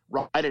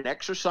ride an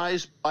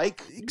exercise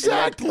bike?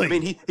 Exactly. I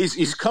mean,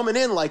 he's coming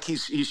in like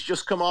he's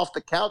just come off the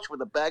couch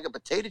with a bag of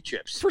potato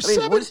chips. For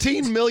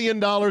 $17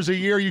 million a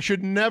year, you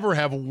should never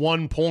have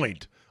 1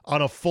 point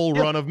on a full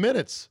run of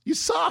minutes. You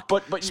suck,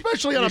 but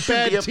especially on a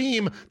bad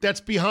team that's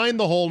behind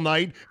the whole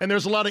night, and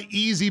there's a lot of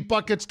easy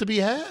buckets to be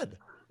had.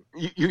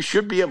 You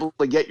should be able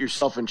to get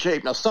yourself in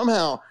shape. Now,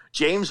 somehow,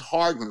 James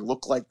Harden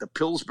looked like the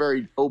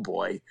Pillsbury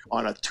Doughboy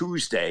on a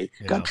Tuesday,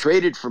 got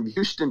traded from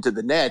Houston to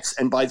the Nets,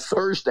 and by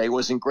Thursday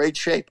was in great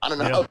shape. I don't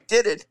know how he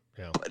did it,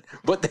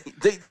 but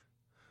they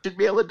should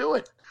be able to do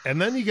it.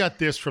 And then you got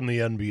this from the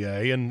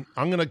NBA, and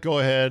I'm going to go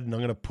ahead and I'm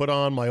going to put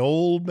on my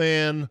old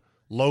man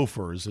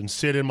loafers and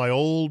sit in my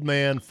old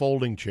man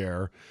folding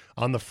chair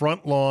on the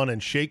front lawn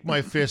and shake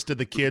my fist at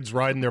the kids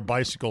riding their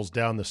bicycles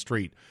down the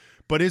street.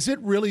 But is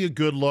it really a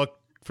good look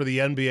for the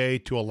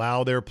NBA to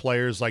allow their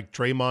players like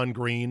Draymond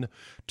Green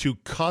to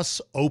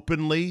cuss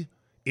openly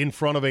in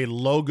front of a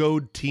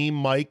logoed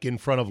team mic, in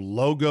front of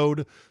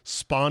logoed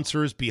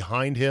sponsors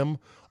behind him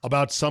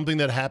about something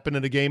that happened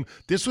in a game?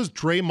 This was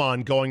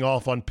Draymond going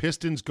off on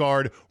Pistons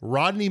guard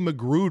Rodney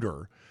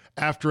McGruder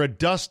after a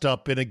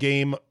dust-up in a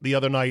game the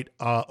other night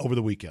over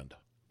the weekend.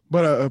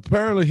 But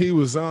apparently he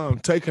was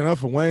taken up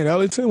for Wayne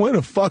Ellington. When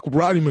the fuck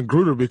Rodney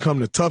McGruder become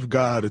the tough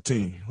guy of the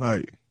team?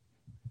 Like,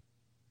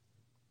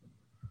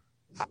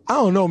 I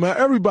don't know, man.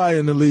 Everybody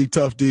in the league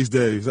tough these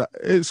days.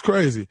 It's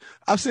crazy.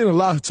 I've seen a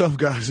lot of tough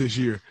guys this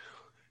year.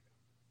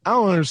 I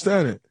don't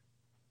understand it.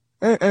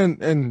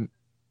 And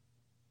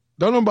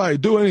don't nobody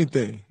do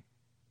anything.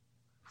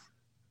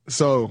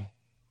 So,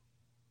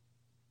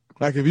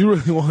 like, if you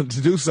really wanted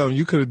to do something,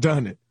 you could have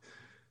done it.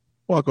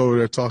 Walk over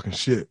there talking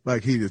shit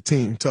like he's a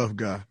team tough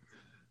guy.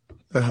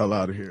 The hell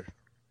out of here.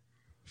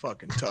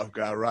 Fucking tough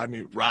guy,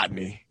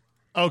 Rodney.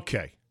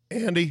 Okay,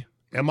 Andy,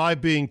 am I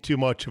being too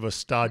much of a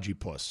stodgy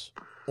puss?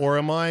 Or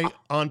am I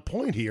on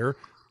point here?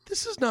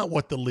 This is not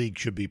what the league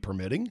should be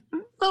permitting.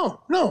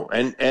 No.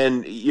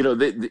 And you know,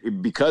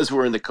 because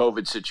we're in the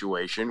COVID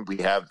situation, we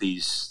have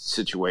these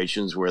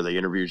situations where the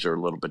interviews are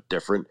a little bit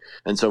different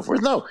and so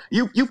forth. No,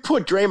 you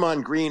put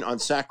Draymond Green on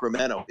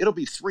Sacramento, it'll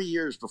be 3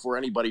 years before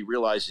anybody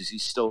realizes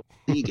he's still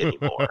in the league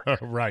anymore.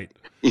 Right.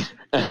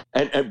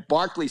 And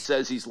Barkley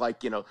says he's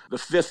like, you know, the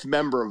fifth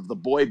member of the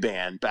boy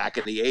band back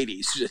in the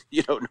 80s.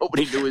 You know,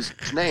 nobody knew his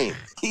name.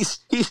 He's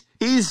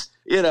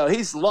you know,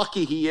 he's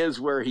lucky he is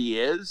where he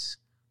is.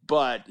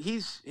 But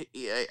he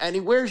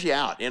wears you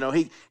out. You know,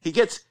 he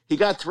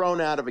got thrown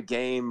out of a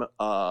game,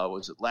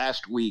 was it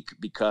last week,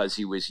 because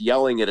he was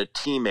yelling at a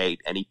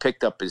teammate and he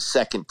picked up his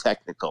second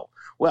technical.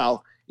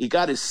 Well, he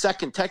got his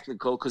second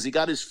technical because he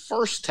got his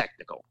first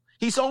technical.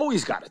 He's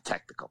always got a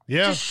technical.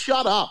 Yeah. Just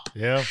shut up.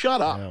 Yeah.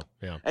 Shut up.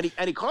 Yeah.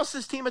 And he cost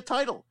his team a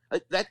title.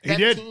 That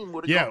team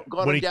would have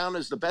gone down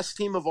as the best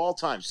team of all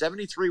time.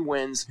 73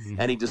 wins,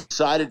 and he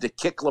decided to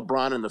kick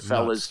LeBron and the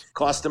fellas,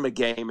 cost him a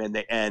game, and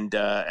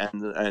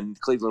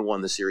Cleveland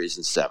won the series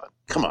in 7.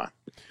 Come on.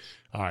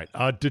 All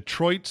right.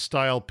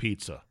 Detroit-style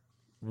pizza.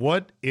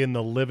 What in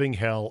the living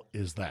hell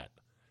is that?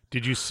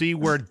 Did you see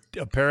where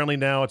apparently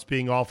now it's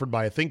being offered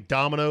by, I think,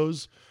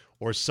 Domino's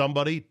or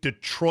somebody?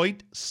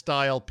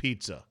 Detroit-style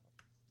pizza.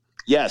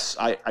 Yes,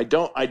 I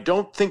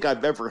don't think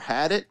I've ever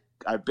had it.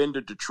 I've been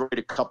to Detroit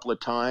a couple of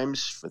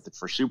times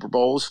for Super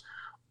Bowls,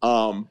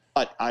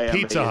 but I am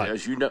Pizza Hut.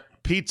 As you know,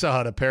 Pizza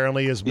Hut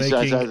apparently is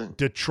making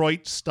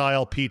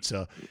Detroit-style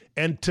pizza,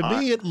 and to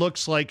me it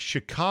looks like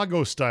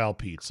Chicago-style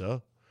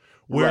pizza,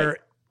 where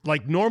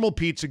like normal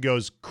pizza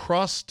goes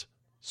crust,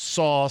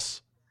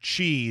 sauce,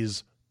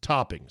 cheese,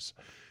 toppings.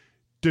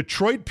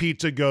 Detroit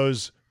pizza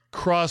goes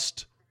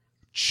crust,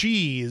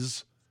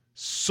 cheese,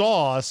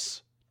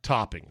 sauce,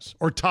 toppings,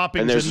 or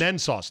toppings and then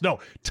sauce. No,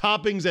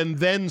 toppings and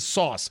then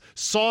sauce.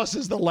 Sauce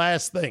is the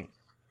last thing.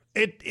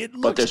 It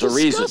looks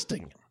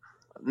disgusting. A reason.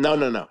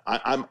 No.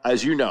 I'm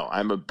as you know,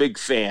 I'm a big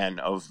fan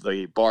of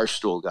the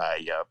Barstool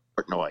guy,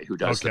 Portnoy, who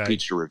does the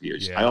pizza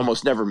reviews. Yeah. I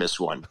almost never miss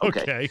one.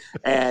 Okay.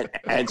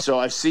 and so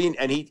I've seen,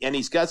 and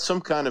he's got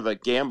some kind of a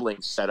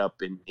gambling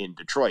setup in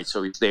Detroit.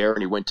 So he's there,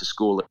 and he went to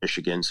school at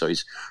Michigan, so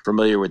he's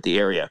familiar with the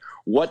area.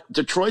 What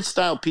Detroit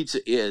style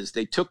pizza is,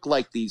 they took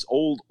like these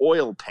old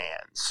oil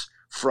pans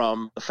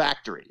from the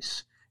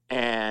factories,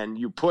 and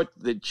you put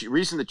the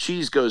reason the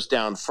cheese goes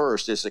down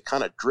first is it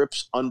kind of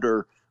drips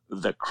under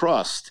the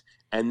crust,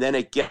 and then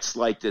it gets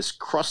like this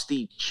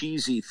crusty,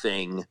 cheesy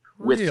thing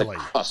with the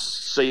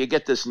crust. So you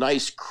get this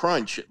nice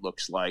crunch, it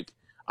looks like.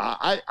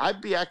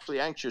 I'd be actually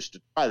anxious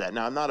to try that.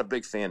 Now, I'm not a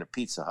big fan of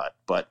Pizza Hut,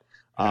 but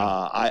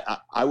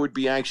I would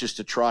be anxious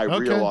to try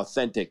real,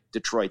 authentic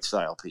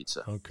Detroit-style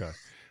pizza. Okay.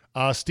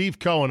 Steve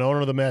Cohen,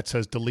 owner of the Mets,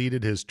 has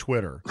deleted his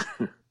Twitter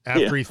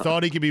after he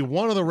thought he could be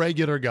one of the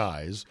regular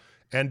guys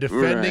and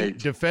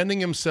defending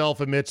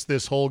himself amidst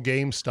this whole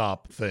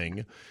GameStop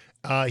thing.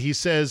 He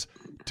says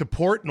to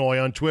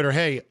Portnoy on Twitter,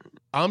 "Hey,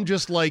 I'm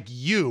just like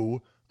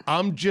you.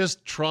 I'm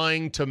just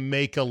trying to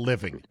make a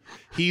living."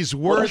 He's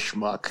worth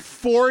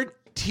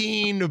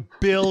 $14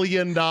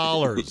 billion.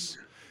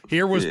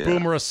 Here was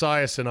Boomer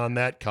Esiason on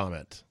that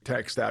comment.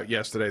 Text out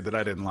yesterday that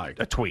I didn't like.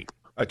 A tweet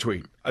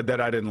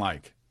that I didn't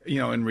like. You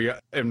know,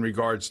 in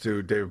regards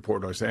to David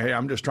Portnoy saying, "Hey,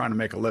 I'm just trying to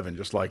make a living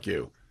just like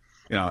you."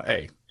 You know,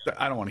 hey,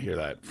 I don't want to hear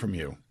that from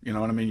you. You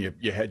know what I mean?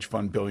 You hedge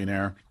fund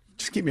billionaire.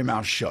 Just keep your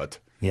mouth shut.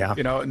 Yeah.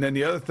 You know, and then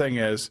the other thing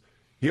is,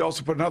 he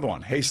also put another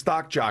one. Hey,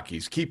 stock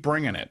jockeys, keep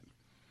bringing it.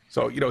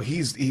 So, you know,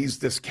 he's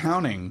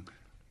discounting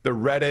the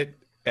Reddit,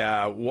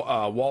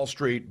 Wall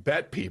Street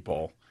bet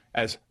people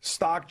as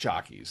stock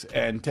jockeys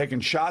and taking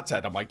shots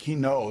at them like he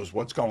knows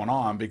what's going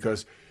on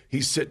because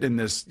he's sitting in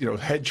this, you know,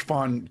 hedge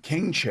fund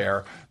king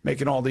chair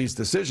making all these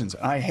decisions.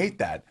 And I hate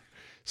that.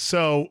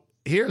 So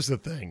here's the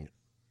thing.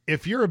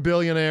 If you're a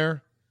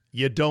billionaire,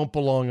 you don't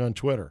belong on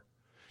Twitter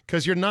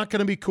because you're not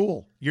going to be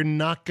cool. You're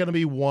not going to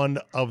be one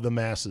of the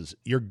masses.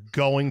 You're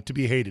going to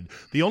be hated.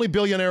 The only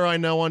billionaire I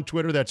know on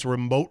Twitter that's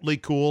remotely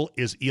cool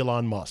is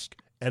Elon Musk,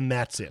 and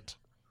that's it.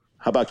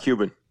 How about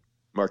Cuban?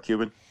 Mark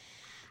Cuban?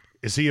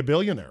 Is he a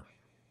billionaire?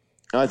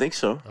 I think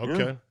so.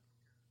 Okay.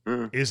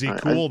 Yeah. Is he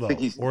cool, though,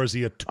 or is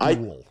he a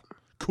tool?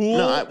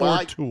 Tool?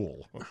 I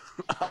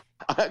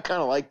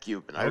kind of like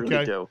Cuban. I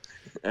really do.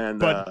 And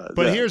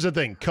but here's the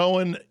thing,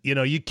 Cohen. You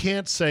know, you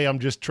can't say I'm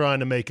just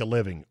trying to make a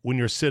living when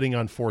you're sitting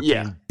on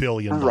 $14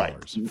 billion. Right.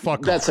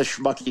 Fuck That's off. a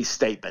schmucky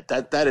statement.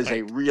 That is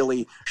a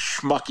really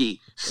schmucky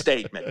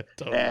statement.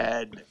 Totally.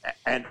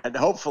 And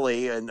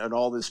hopefully, and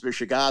all this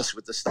mishigas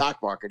with the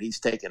stock market, he's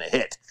taking a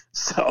hit.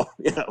 So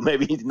you know,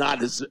 maybe he's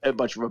not as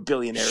much of a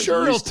billionaire.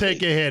 Sure, he'll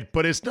take a hit,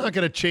 but it's not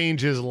going to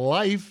change his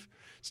life.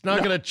 It's not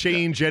going to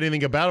change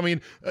anything about him. I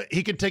mean,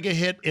 he could take a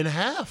hit in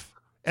half.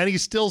 And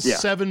he's still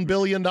 $7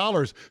 billion,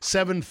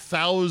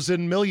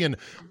 7,000 million.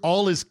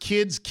 All his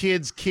kids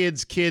can't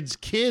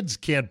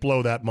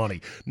blow that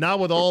money. Not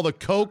with all the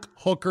coke,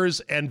 hookers,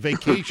 and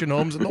vacation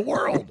homes in the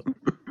world.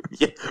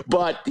 Yeah,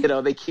 but you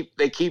know they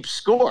keep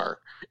score,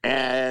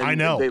 and I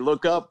know they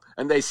look up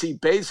and they see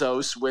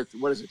Bezos with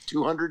what is it,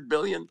 200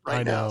 billion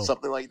right now,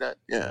 something like that.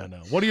 Yeah, I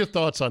know. What are your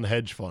thoughts on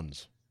hedge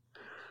funds?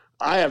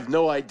 I have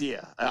no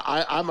idea.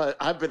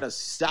 I've been a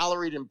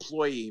salaried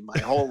employee my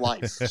whole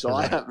life, so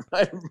I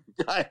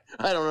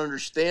don't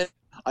understand.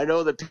 I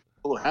know that people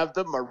who have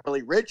them are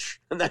really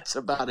rich, and that's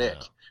about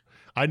it.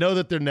 I know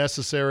that they're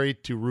necessary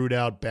to root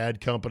out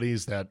bad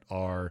companies that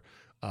are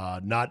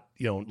not,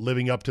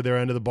 living up to their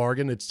end of the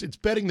bargain. It's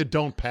betting the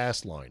don't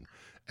pass line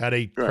at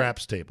a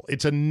craps table.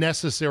 It's a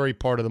necessary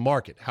part of the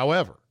market.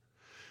 However,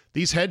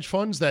 these hedge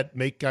funds that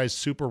make guys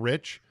super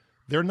rich,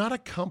 they're not a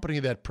company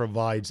that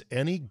provides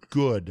any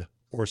good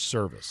or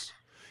service.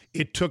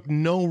 It took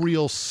no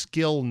real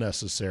skill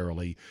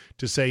necessarily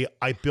to say,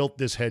 I built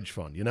this hedge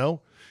fund,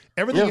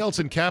 Everything else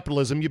in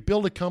capitalism, you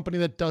build a company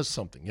that does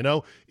something,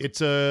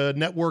 It's a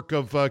network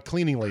of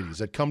cleaning ladies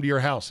that come to your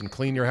house and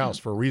clean your house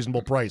for a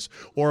reasonable price,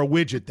 or a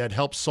widget that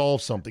helps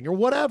solve something, or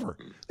whatever.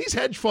 These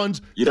hedge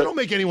funds, they don't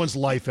make anyone's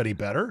life any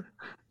better.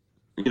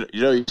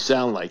 You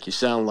sound like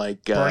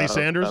Bernie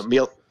Sanders?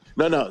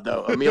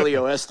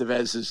 Emilio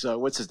Estevez is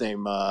what's his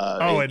name?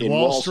 In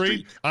Wall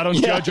Street. I don't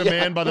judge a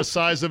man by the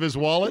size of his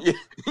wallet.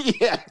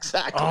 Yeah,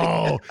 exactly.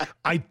 Oh,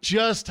 I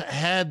just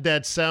had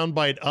that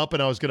soundbite up,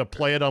 and I was going to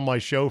play it on my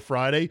show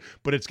Friday,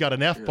 but it's got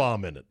an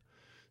F-bomb in it.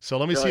 So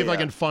let me see if I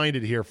can find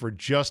it here for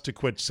just a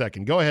quick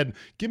second. Go ahead,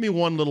 give me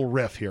one little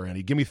riff here,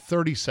 Andy. Give me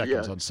 30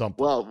 seconds on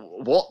something.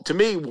 Well, to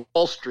me,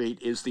 Wall Street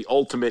is the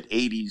ultimate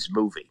 '80s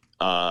movie.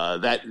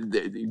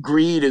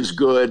 Greed is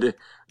good,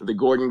 the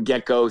Gordon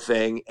Gekko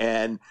thing,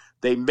 and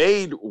they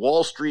made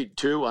Wall Street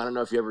 2. I don't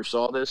know if you ever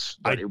saw this.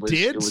 But I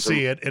did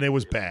see it, and it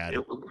was bad.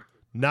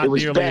 Not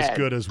nearly as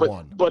good as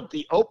one. But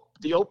the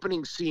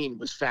opening scene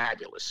was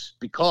fabulous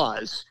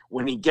because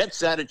when he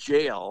gets out of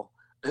jail,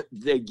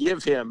 they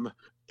give him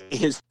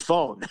his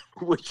phone,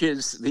 which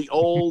is the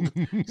old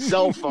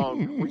cell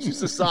phone, which is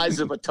the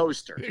size of a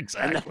toaster.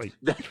 Exactly.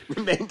 And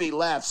that made me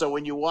laugh. So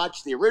when you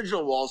watch the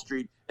original Wall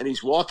Street and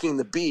he's walking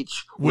the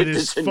beach with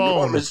his phone,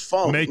 enormous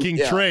phone, making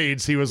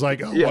trades, he was like,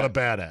 what a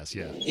badass.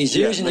 Yeah. He's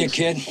using you,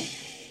 kid.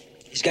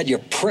 He's got your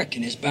prick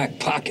in his back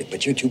pocket,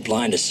 but you're too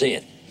blind to see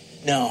it.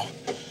 No.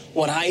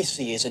 What I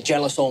see is a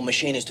jealous old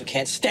machinist who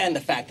can't stand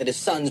the fact that his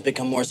son's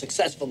become more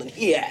successful than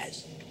he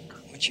has.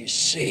 What you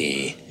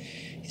see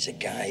is a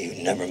guy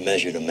who never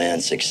measured a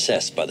man's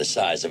success by the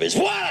size of his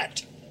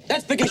wallet.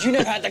 That's because you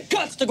never had the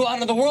guts to go out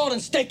into the world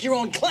and stake your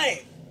own claim.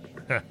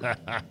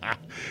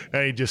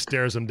 And he just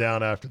stares him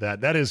down after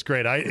that. That is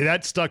great.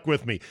 That stuck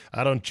with me.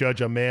 I don't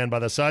judge a man by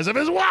the size of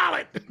his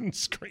wallet. And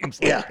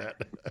screams like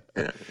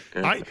that.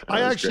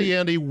 I actually, great.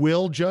 Andy,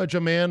 will judge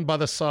a man by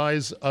the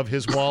size of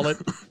his wallet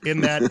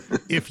in that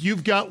if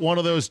you've got one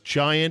of those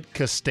giant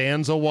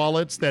Costanza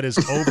wallets that is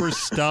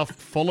overstuffed,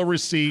 full of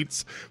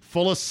receipts,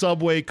 full of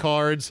Subway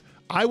cards,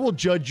 I will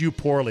judge you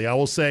poorly. I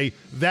will say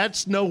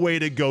that's no way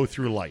to go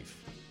through life.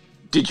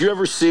 Did you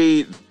ever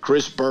see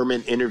Chris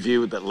Berman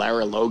interview that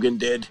Lara Logan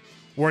did?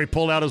 Where he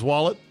pulled out his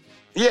wallet?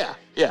 Yeah.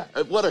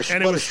 What a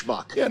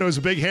schmuck. Yeah, and it was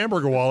a big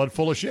hamburger wallet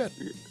full of shit.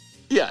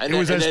 Yeah, and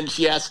then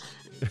she asked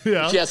him if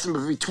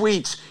he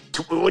tweets.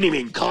 What do you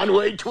mean,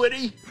 Conway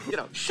Twitty?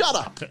 Shut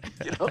up.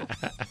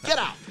 Get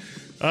out.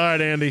 All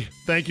right, Andy.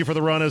 Thank you for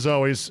the run as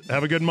always.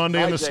 Have a good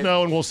Monday in the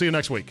snow, and we'll see you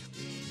next week.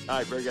 All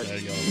right, very good. There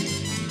you go.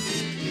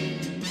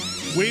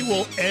 We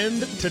will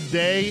end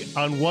today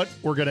on what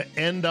we're going to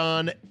end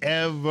on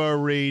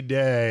every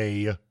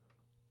day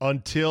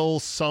until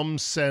some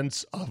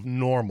sense of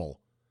normal.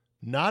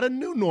 Not a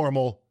new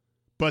normal,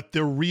 but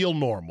the real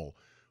normal.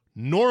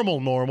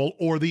 Normal,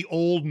 or the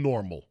old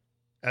normal,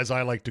 as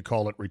I like to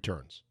call it,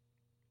 returns.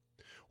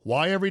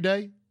 Why every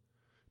day?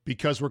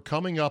 Because we're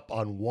coming up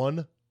on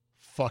 1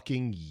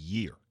 fucking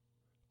year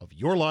of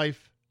your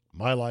life,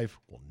 my life,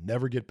 we'll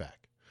never get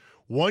back.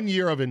 1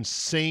 year of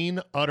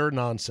insane, utter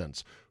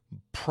nonsense.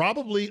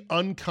 Probably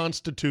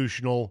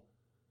unconstitutional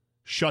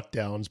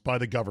shutdowns by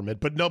the government,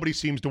 but nobody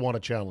seems to want to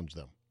challenge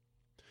them.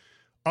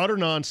 Utter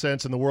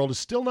nonsense, and the world is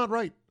still not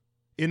right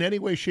in any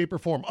way, shape, or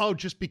form. Oh,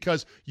 just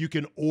because you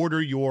can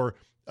order your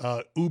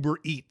Uber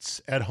Eats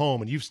at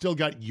home and you've still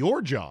got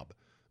your job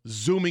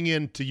zooming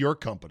into your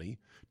company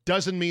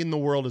doesn't mean the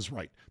world is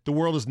right. The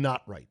world is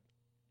not right.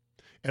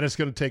 And it's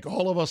going to take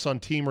all of us on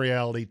Team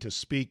Reality to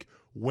speak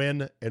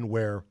when and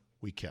where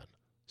we can.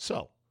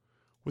 So,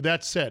 with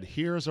that said,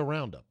 here's a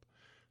roundup.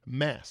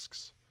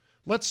 Masks.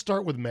 Let's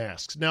start with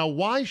masks. Now,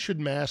 why should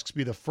masks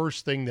be the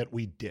first thing that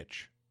we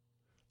ditch?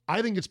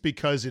 I think it's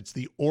because it's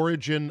the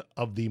origin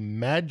of the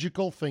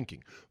magical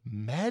thinking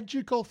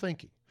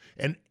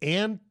and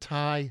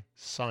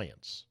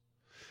anti-science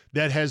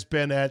that has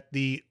been at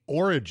the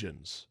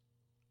origins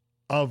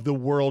of the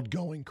world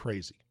going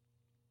crazy.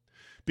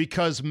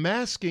 Because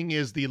masking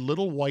is the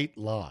little white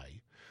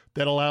lie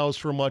that allows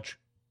for much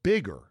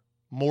bigger,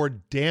 more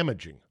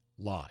damaging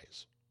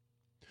lies.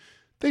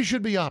 They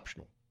should be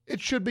optional. It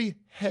should be,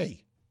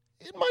 hey,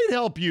 it might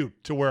help you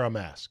to wear a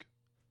mask,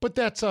 but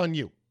that's on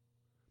you.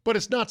 But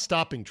it's not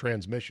stopping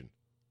transmission.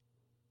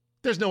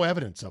 There's no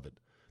evidence of it.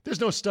 There's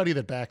no study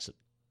that backs it.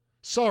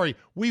 Sorry,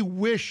 we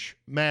wish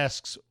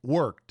masks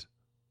worked,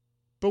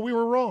 but we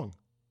were wrong.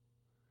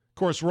 Of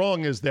course,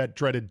 wrong is that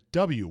dreaded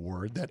W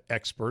word that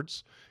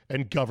experts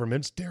and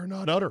governments dare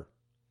not utter.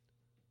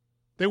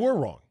 They were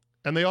wrong,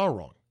 and they are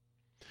wrong.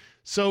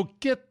 So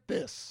get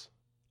this.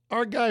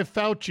 Our guy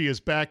Fauci is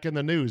back in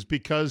the news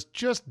because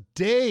just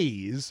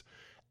days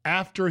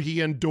after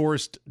he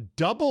endorsed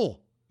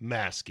double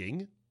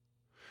masking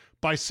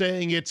by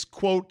saying it's,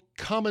 quote,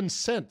 common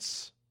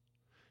sense.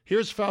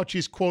 Here's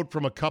Fauci's quote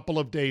from a couple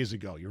of days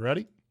ago. You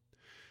ready?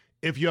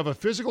 If you have a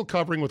physical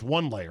covering with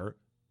one layer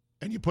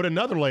and you put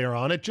another layer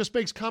on, it just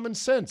makes common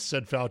sense,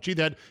 said Fauci,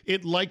 that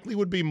it likely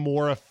would be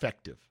more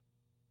effective.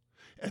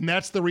 And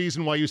that's the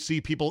reason why you see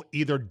people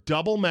either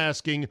double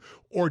masking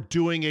or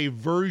doing a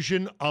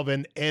version of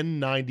an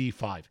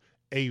N95.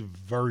 A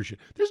version.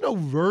 There's no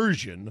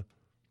version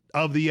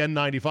of the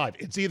N95.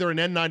 It's either an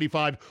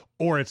N95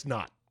 or it's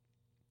not.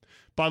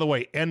 By the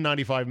way,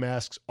 N95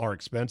 masks are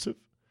expensive,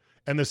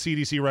 and the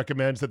CDC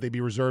recommends that they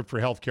be reserved for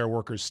healthcare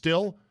workers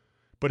still.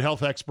 But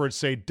health experts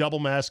say double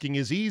masking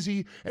is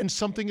easy and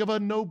something of a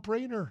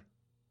no-brainer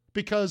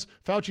because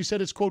Fauci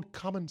said it's, quote,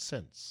 common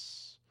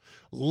sense,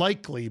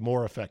 likely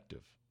more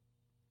effective.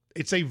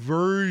 It's a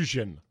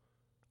version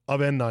of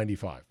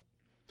N95.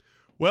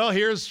 Well,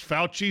 here's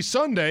Fauci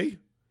Sunday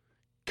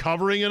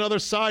covering another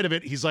side of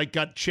it. He's like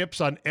got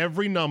chips on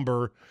every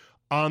number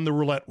on the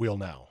roulette wheel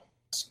now.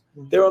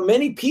 There are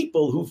many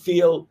people who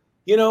feel,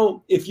 you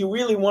know, if you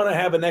really want to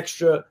have an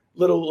extra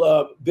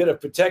little bit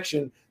of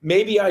protection,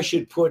 maybe I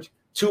should put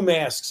 2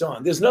 masks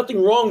on. There's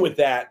nothing wrong with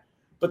that,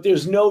 but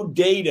there's no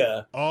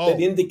data that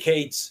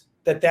indicates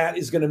that that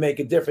is going to make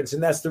a difference.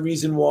 And that's the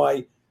reason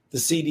why the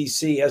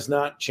CDC has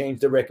not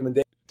changed the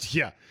recommendation.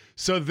 Yeah.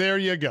 So there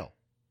you go.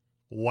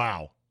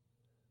 Wow.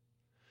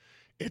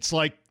 It's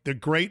like the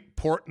great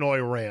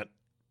Portnoy rant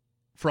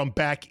from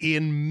back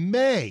in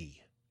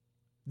May.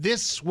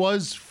 This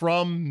was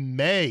from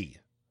May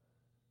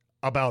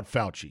about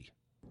Fauci.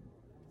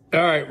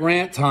 All right,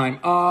 rant time.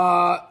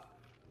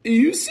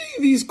 You see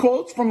these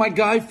quotes from my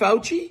guy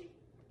Fauci?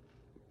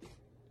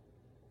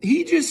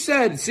 He just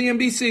said,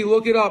 CNBC,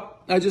 look it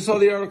up. I just saw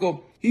the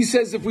article. He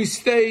says if we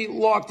stay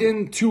locked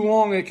in too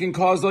long, it can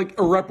cause like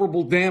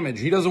irreparable damage.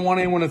 He doesn't want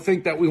anyone to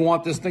think that we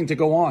want this thing to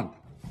go on.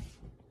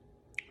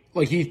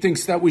 Like he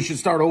thinks that we should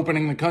start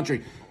opening the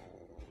country.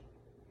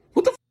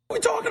 What the f*** are we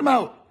talking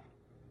about?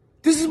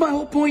 This is my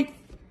whole point.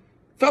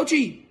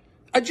 Fauci,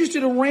 I just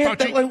did a rant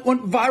that like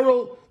went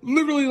viral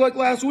literally like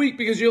last week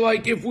because you're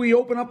like, if we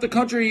open up the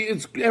country,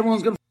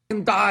 everyone's going to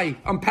f***ing die.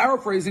 I'm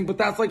paraphrasing, but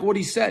that's like what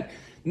he said.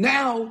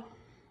 Now,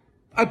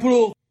 I put a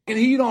little f***ing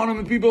heat on him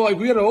and people are like,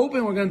 we got to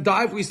open, we're going to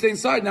die if we stay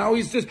inside. Now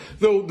he's just,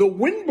 the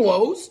wind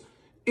blows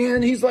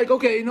and he's like,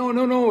 okay,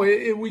 no,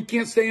 we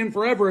can't stay in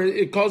forever.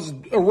 It causes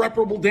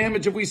irreparable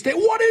damage if we stay.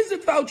 What is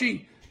it,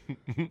 Fauci?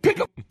 Pick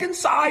a f***ing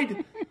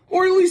side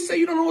or at least say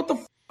you don't know what the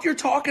f*** you're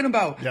talking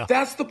about. Yeah.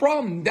 That's the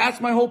problem. That's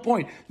my whole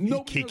point.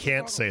 He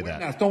can't say that.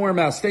 Mask. Don't wear a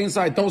mask. Stay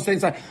inside. Don't stay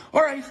inside.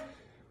 All right.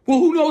 Well,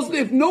 who knows?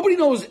 If nobody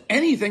knows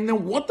anything,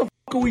 then what the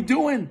fuck are we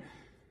doing?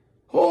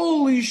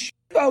 Holy shit,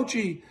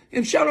 Fauci.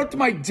 And shout out to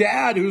my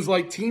dad who's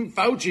like Team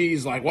Fauci.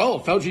 He's like, well,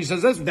 if Fauci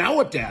says this, now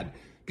what, Dad?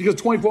 Because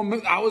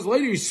 24 hours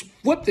later, he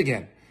flipped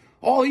again.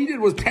 All he did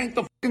was tank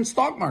the fucking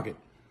stock market.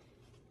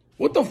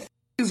 What the fuck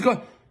is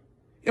going?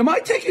 Am I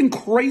taking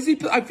crazy?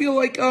 I feel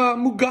like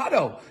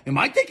Mugado. Am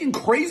I taking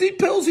crazy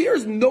pills here?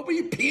 Is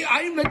nobody?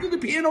 I invented the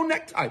piano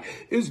necktie.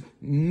 Is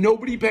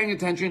nobody paying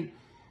attention?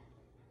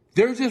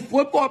 They're just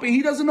flip flopping.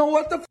 He doesn't know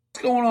what the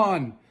fuck's going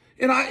on.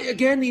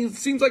 And he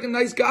seems like a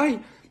nice guy.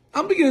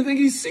 I'm beginning to think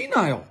he's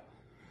senile.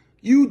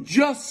 You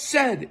just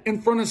said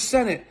in front of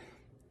Senate,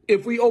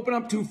 if we open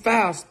up too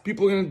fast,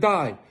 people are going to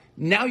die.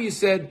 Now you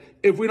said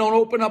if we don't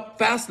open up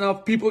fast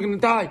enough, people are going to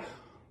die.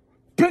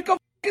 Pick a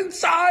fucking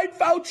side,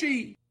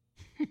 Fauci.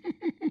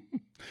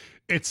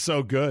 It's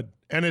so good,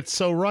 and it's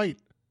so right,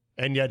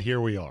 and yet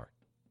here we are.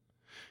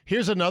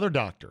 Here's another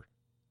doctor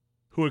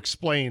who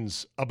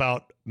explains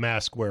about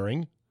mask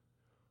wearing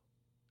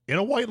in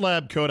a white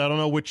lab coat. I don't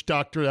know which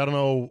doctor.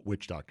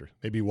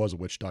 Maybe he was a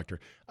witch doctor.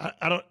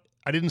 I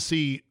didn't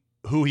see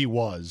who he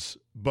was,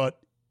 but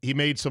he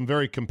made some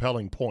very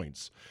compelling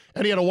points,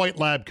 and he had a white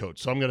lab coat,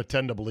 so I'm going to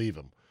tend to believe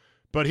him.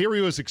 But here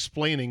he was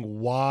explaining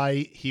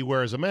why he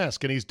wears a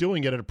mask, and he's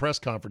doing it at a press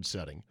conference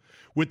setting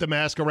with the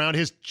mask around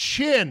his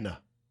chin.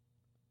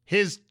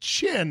 His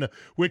chin,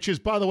 which is,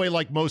 by the way,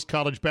 like most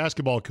college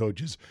basketball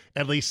coaches,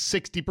 at least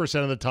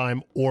 60% of the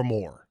time or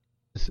more.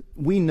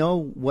 We know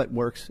what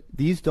works.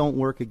 These don't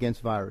work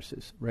against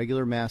viruses.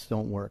 Regular masks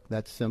don't work.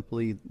 That's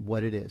simply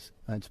what it is.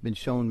 It's been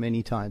shown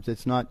many times.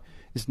 It's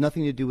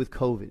nothing to do with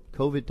COVID.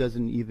 COVID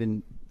doesn't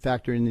even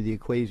factor into the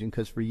equation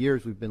because for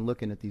years we've been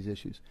looking at these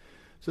issues.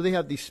 So they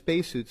have these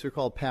spacesuits. They're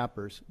called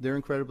PAPRs. They're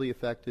incredibly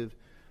effective.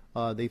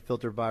 They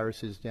filter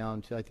viruses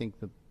down to, I think,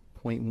 the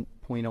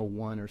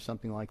 0.01 or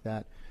something like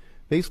that.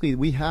 Basically,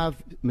 we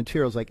have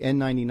materials like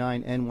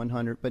N99,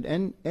 N100, but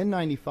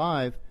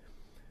N95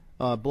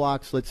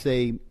 blocks, let's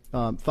say,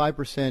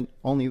 5%,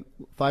 only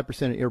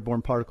 5% of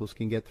airborne particles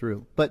can get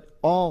through. But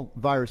all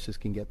viruses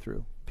can get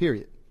through,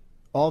 period.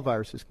 All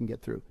viruses can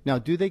get through. Now,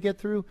 do they get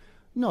through?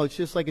 No, it's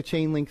just like a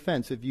chain link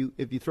fence. If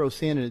you throw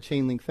sand in a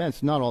chain link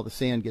fence, not all the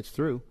sand gets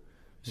through.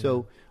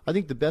 So I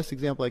think the best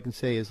example I can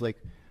say is like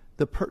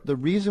The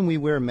reason we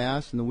wear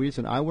masks and the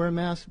reason I wear a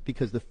mask,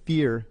 because the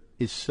fear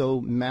is so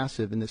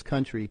massive in this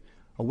country.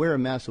 I wear a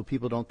mask so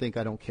people don't think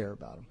I don't care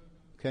about them,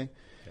 okay?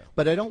 Yeah.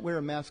 But I don't wear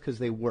a mask because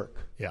they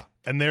work. Yeah,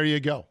 and there you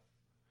go.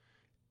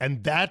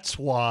 And that's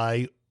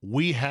why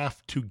we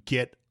have to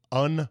get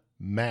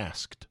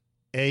unmasked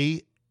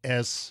ASAP.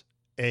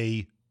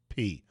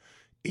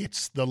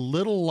 It's the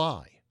little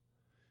lie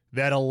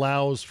that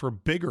allows for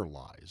bigger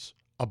lies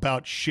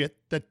about shit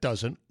that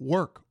doesn't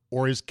work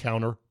or is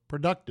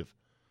counterproductive.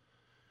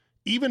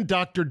 Even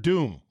Dr.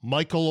 Doom,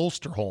 Michael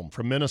Osterholm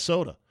from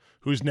Minnesota,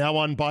 who's now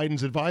on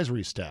Biden's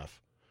advisory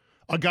staff,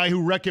 a guy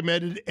who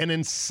recommended an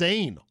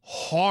insane,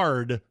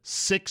 hard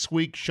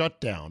 6-week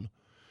shutdown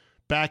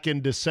back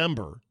in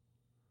December,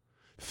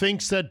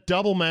 thinks that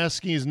double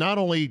masking is not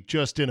only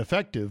just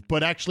ineffective,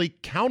 but actually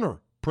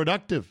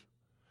counterproductive.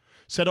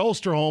 Said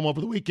Osterholm over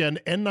the weekend,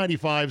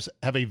 N95s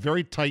have a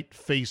very tight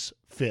face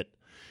fit,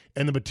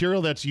 and the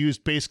material that's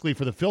used basically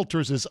for the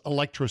filters is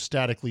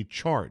electrostatically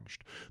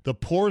charged. The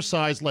pore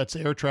size lets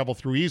air travel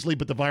through easily,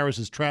 but the virus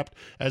is trapped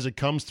as it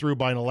comes through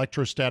by an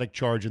electrostatic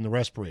charge in the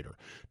respirator.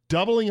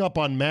 Doubling up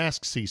on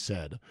masks, he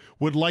said,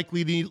 would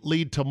likely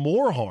lead to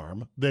more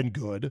harm than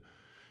good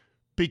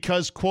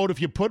because, quote,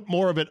 if you put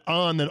more of it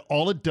on, then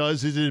all it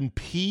does is it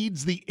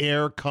impedes the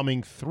air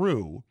coming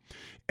through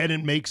and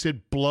it makes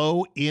it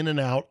blow in and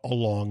out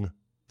along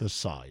the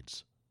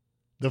sides.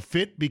 The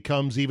fit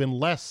becomes even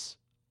less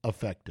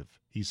effective,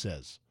 he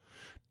says.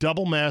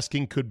 Double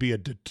masking could be a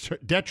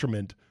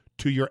detriment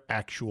to your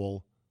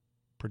actual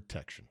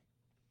protection.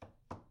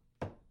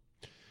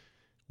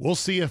 We'll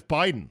see if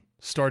Biden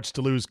starts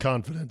to lose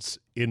confidence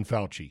in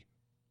Fauci.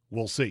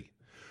 We'll see.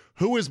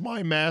 Who is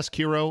my mask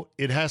hero?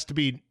 It has to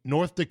be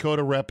North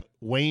Dakota Rep.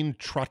 Wayne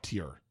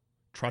Trottier.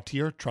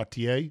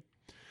 Trottier?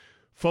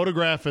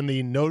 Photograph in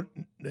the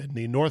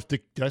North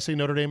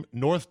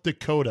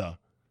Dakota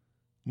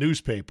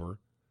newspaper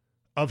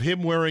of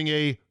him wearing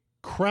a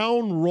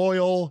Crown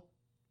Royal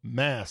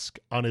mask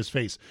on his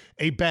face.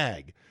 A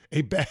bag,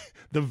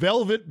 the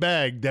velvet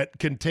bag that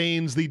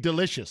contains the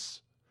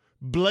delicious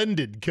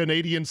blended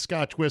Canadian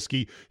Scotch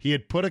whiskey. He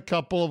had put a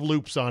couple of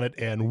loops on it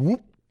and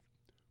whoop,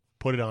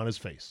 put it on his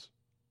face.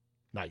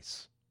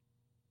 Nice.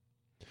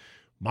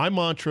 My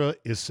mantra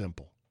is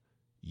simple.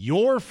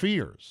 Your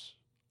fears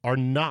are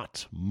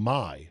not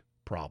my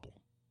problem.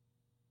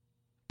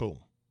 Boom.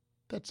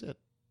 That's it.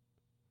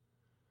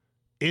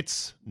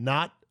 It's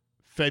not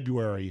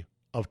February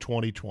of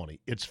 2020.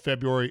 It's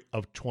February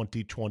of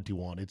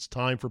 2021. It's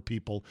time for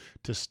people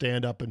to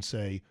stand up and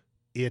say,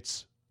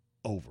 it's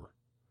over.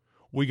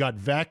 We got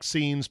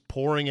vaccines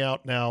pouring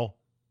out now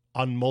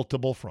on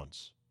multiple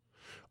fronts.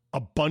 A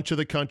bunch of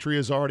the country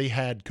has already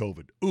had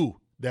COVID. Ooh,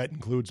 that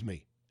includes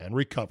me, and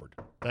recovered.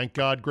 Thank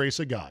God, grace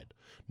of God.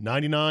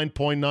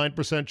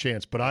 99.9%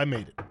 chance, but I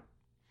made it.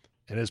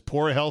 And as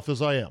poor a health as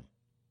I am,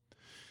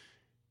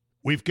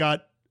 we've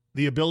got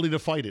the ability to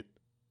fight it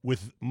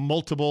with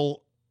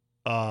multiple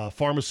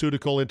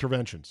pharmaceutical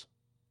interventions.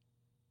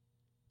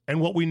 And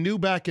what we knew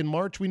back in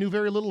March, we knew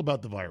very little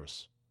about the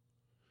virus.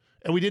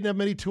 And we didn't have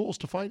many tools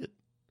to fight it.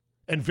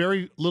 And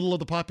very little of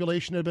the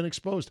population had been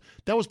exposed.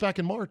 That was back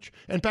in March.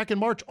 And back in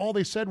March, all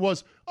they said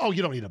was, oh,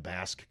 you don't need a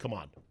mask. Come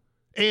on.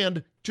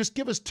 And just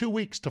give us 2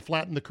 weeks to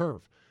flatten the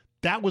curve.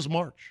 That was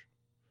March.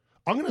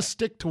 I'm going to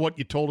stick to what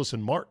you told us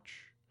in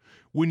March,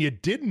 when you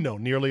didn't know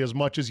nearly as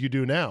much as you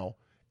do now,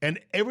 and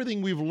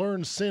everything we've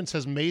learned since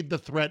has made the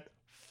threat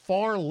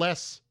far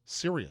less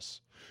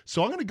serious.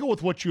 So I'm going to go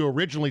with what you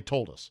originally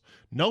told us.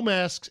 No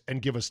masks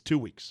and give us 2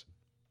 weeks.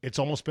 It's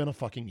almost been a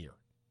fucking year.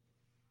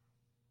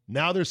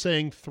 Now they're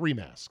saying 3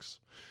 masks.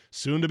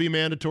 Soon to be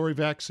mandatory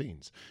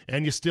vaccines.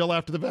 And you still,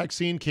 after the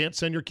vaccine, can't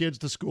send your kids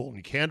to school. And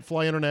you can't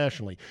fly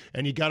internationally.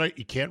 And you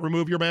can't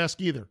remove your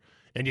mask either.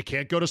 And you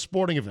can't go to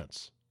sporting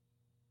events.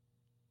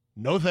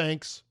 No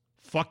thanks.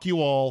 Fuck you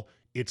all.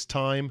 It's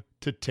time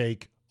to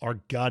take our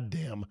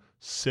goddamn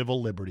civil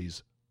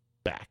liberties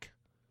back.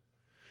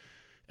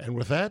 And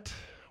with that,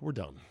 we're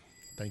done.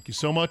 Thank you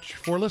so much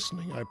for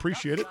listening. I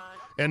appreciate it.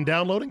 And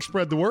downloading.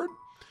 Spread the word.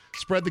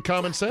 Spread the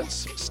common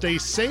sense. Stay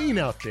sane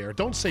out there.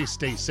 Don't say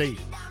stay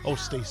safe. Oh,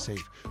 stay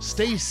safe.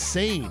 Stay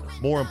sane,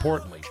 more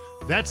importantly.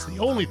 That's the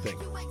only thing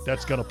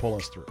that's going to pull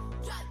us through.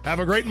 Have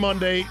a great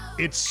Monday.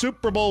 It's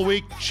Super Bowl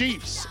week.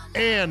 Chiefs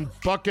and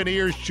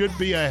Buccaneers should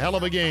be a hell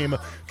of a game.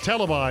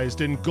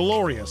 Televised in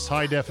glorious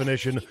high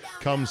definition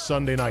come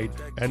Sunday night,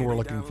 and we're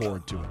looking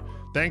forward to it.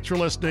 Thanks for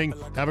listening.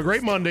 Have a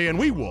great Monday, and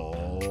we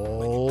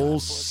will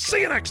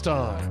see you next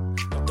time.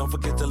 Don't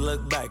forget to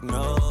look back.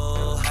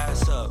 No,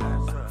 ass up,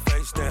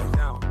 face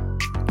down.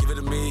 Give it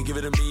to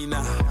me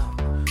now.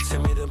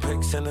 Send me the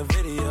pics and the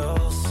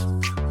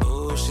videos.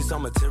 Ooh, she's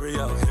on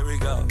material. Here we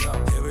go.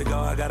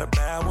 I got a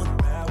bad one.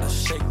 Let's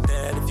shake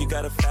that if you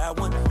got a fat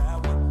one.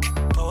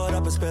 Pour it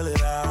up and spill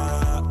it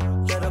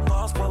out. Let a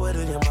boss pour it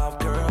in your mouth,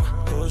 girl.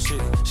 Oh,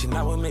 she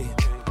not with me.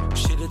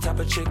 She the type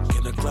of chick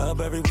in the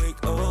club every week.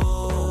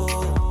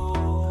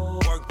 Oh,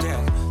 work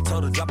that.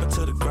 Told her drop it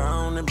to the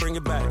ground and bring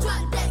it back.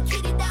 Drop that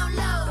kitty down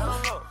low.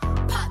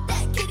 Pop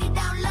that kitty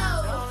down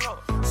low.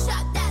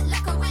 Shot that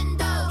like a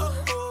window.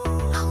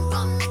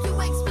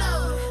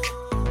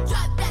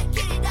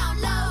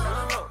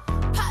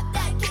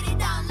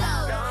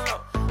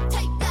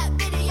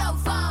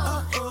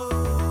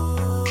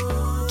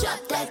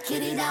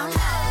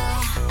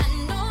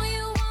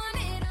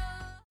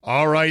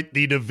 All right,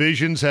 the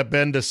divisions have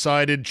been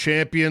decided.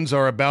 Champions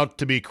are about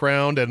to be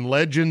crowned and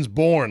legends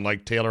born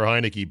like Taylor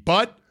Heineke.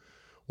 But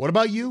what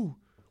about you?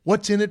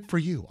 What's in it for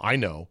you? I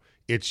know.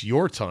 It's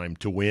your time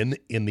to win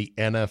in the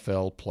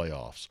NFL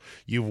playoffs.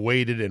 You've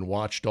waited and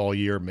watched all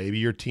year. Maybe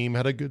your team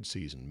had a good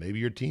season. Maybe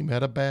your team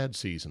had a bad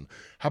season.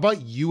 How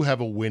about you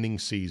have a winning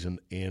season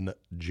in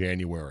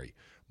January?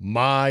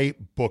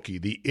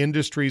 MyBookie, the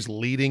industry's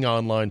leading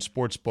online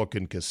sportsbook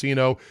and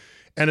casino,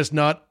 and it's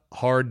not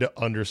hard to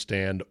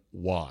understand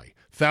why.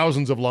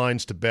 Thousands of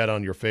lines to bet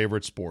on your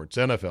favorite sports.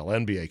 NFL,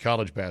 NBA,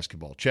 college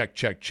basketball, check,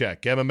 check,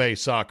 check. MMA,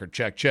 soccer,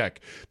 check,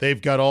 check.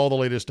 They've got all the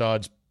latest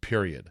odds,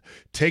 period.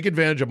 Take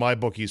advantage of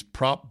MyBookie's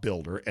prop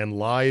builder and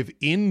live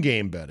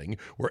in-game betting,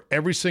 where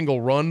every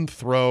single run,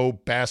 throw,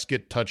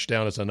 basket,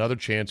 touchdown is another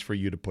chance for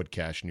you to put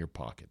cash in your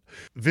pocket.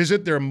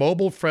 Visit their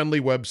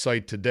mobile-friendly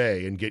website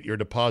today and get your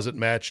deposit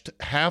matched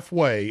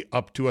halfway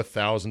up to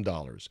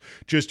 $1,000.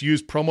 Just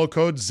use promo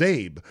code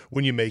ZABE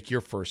when you make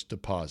your first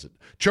deposit.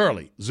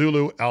 Charlie,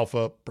 Zulu,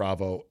 Alpha,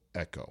 Bravo,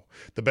 Echo.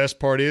 The best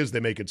part is they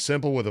make it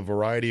simple with a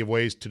variety of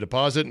ways to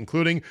deposit,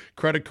 including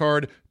credit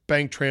card,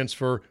 bank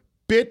transfer,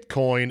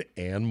 Bitcoin,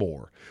 and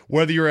more.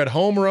 Whether you're at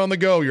home or on the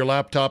go, your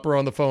laptop or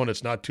on the phone,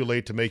 it's not too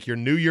late to make your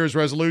New Year's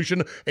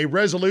resolution a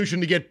resolution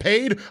to get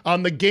paid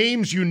on the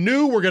games you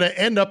knew were going to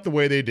end up the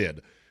way they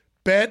did.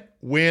 Bet,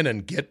 win,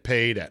 and get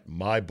paid at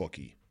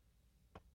MyBookie.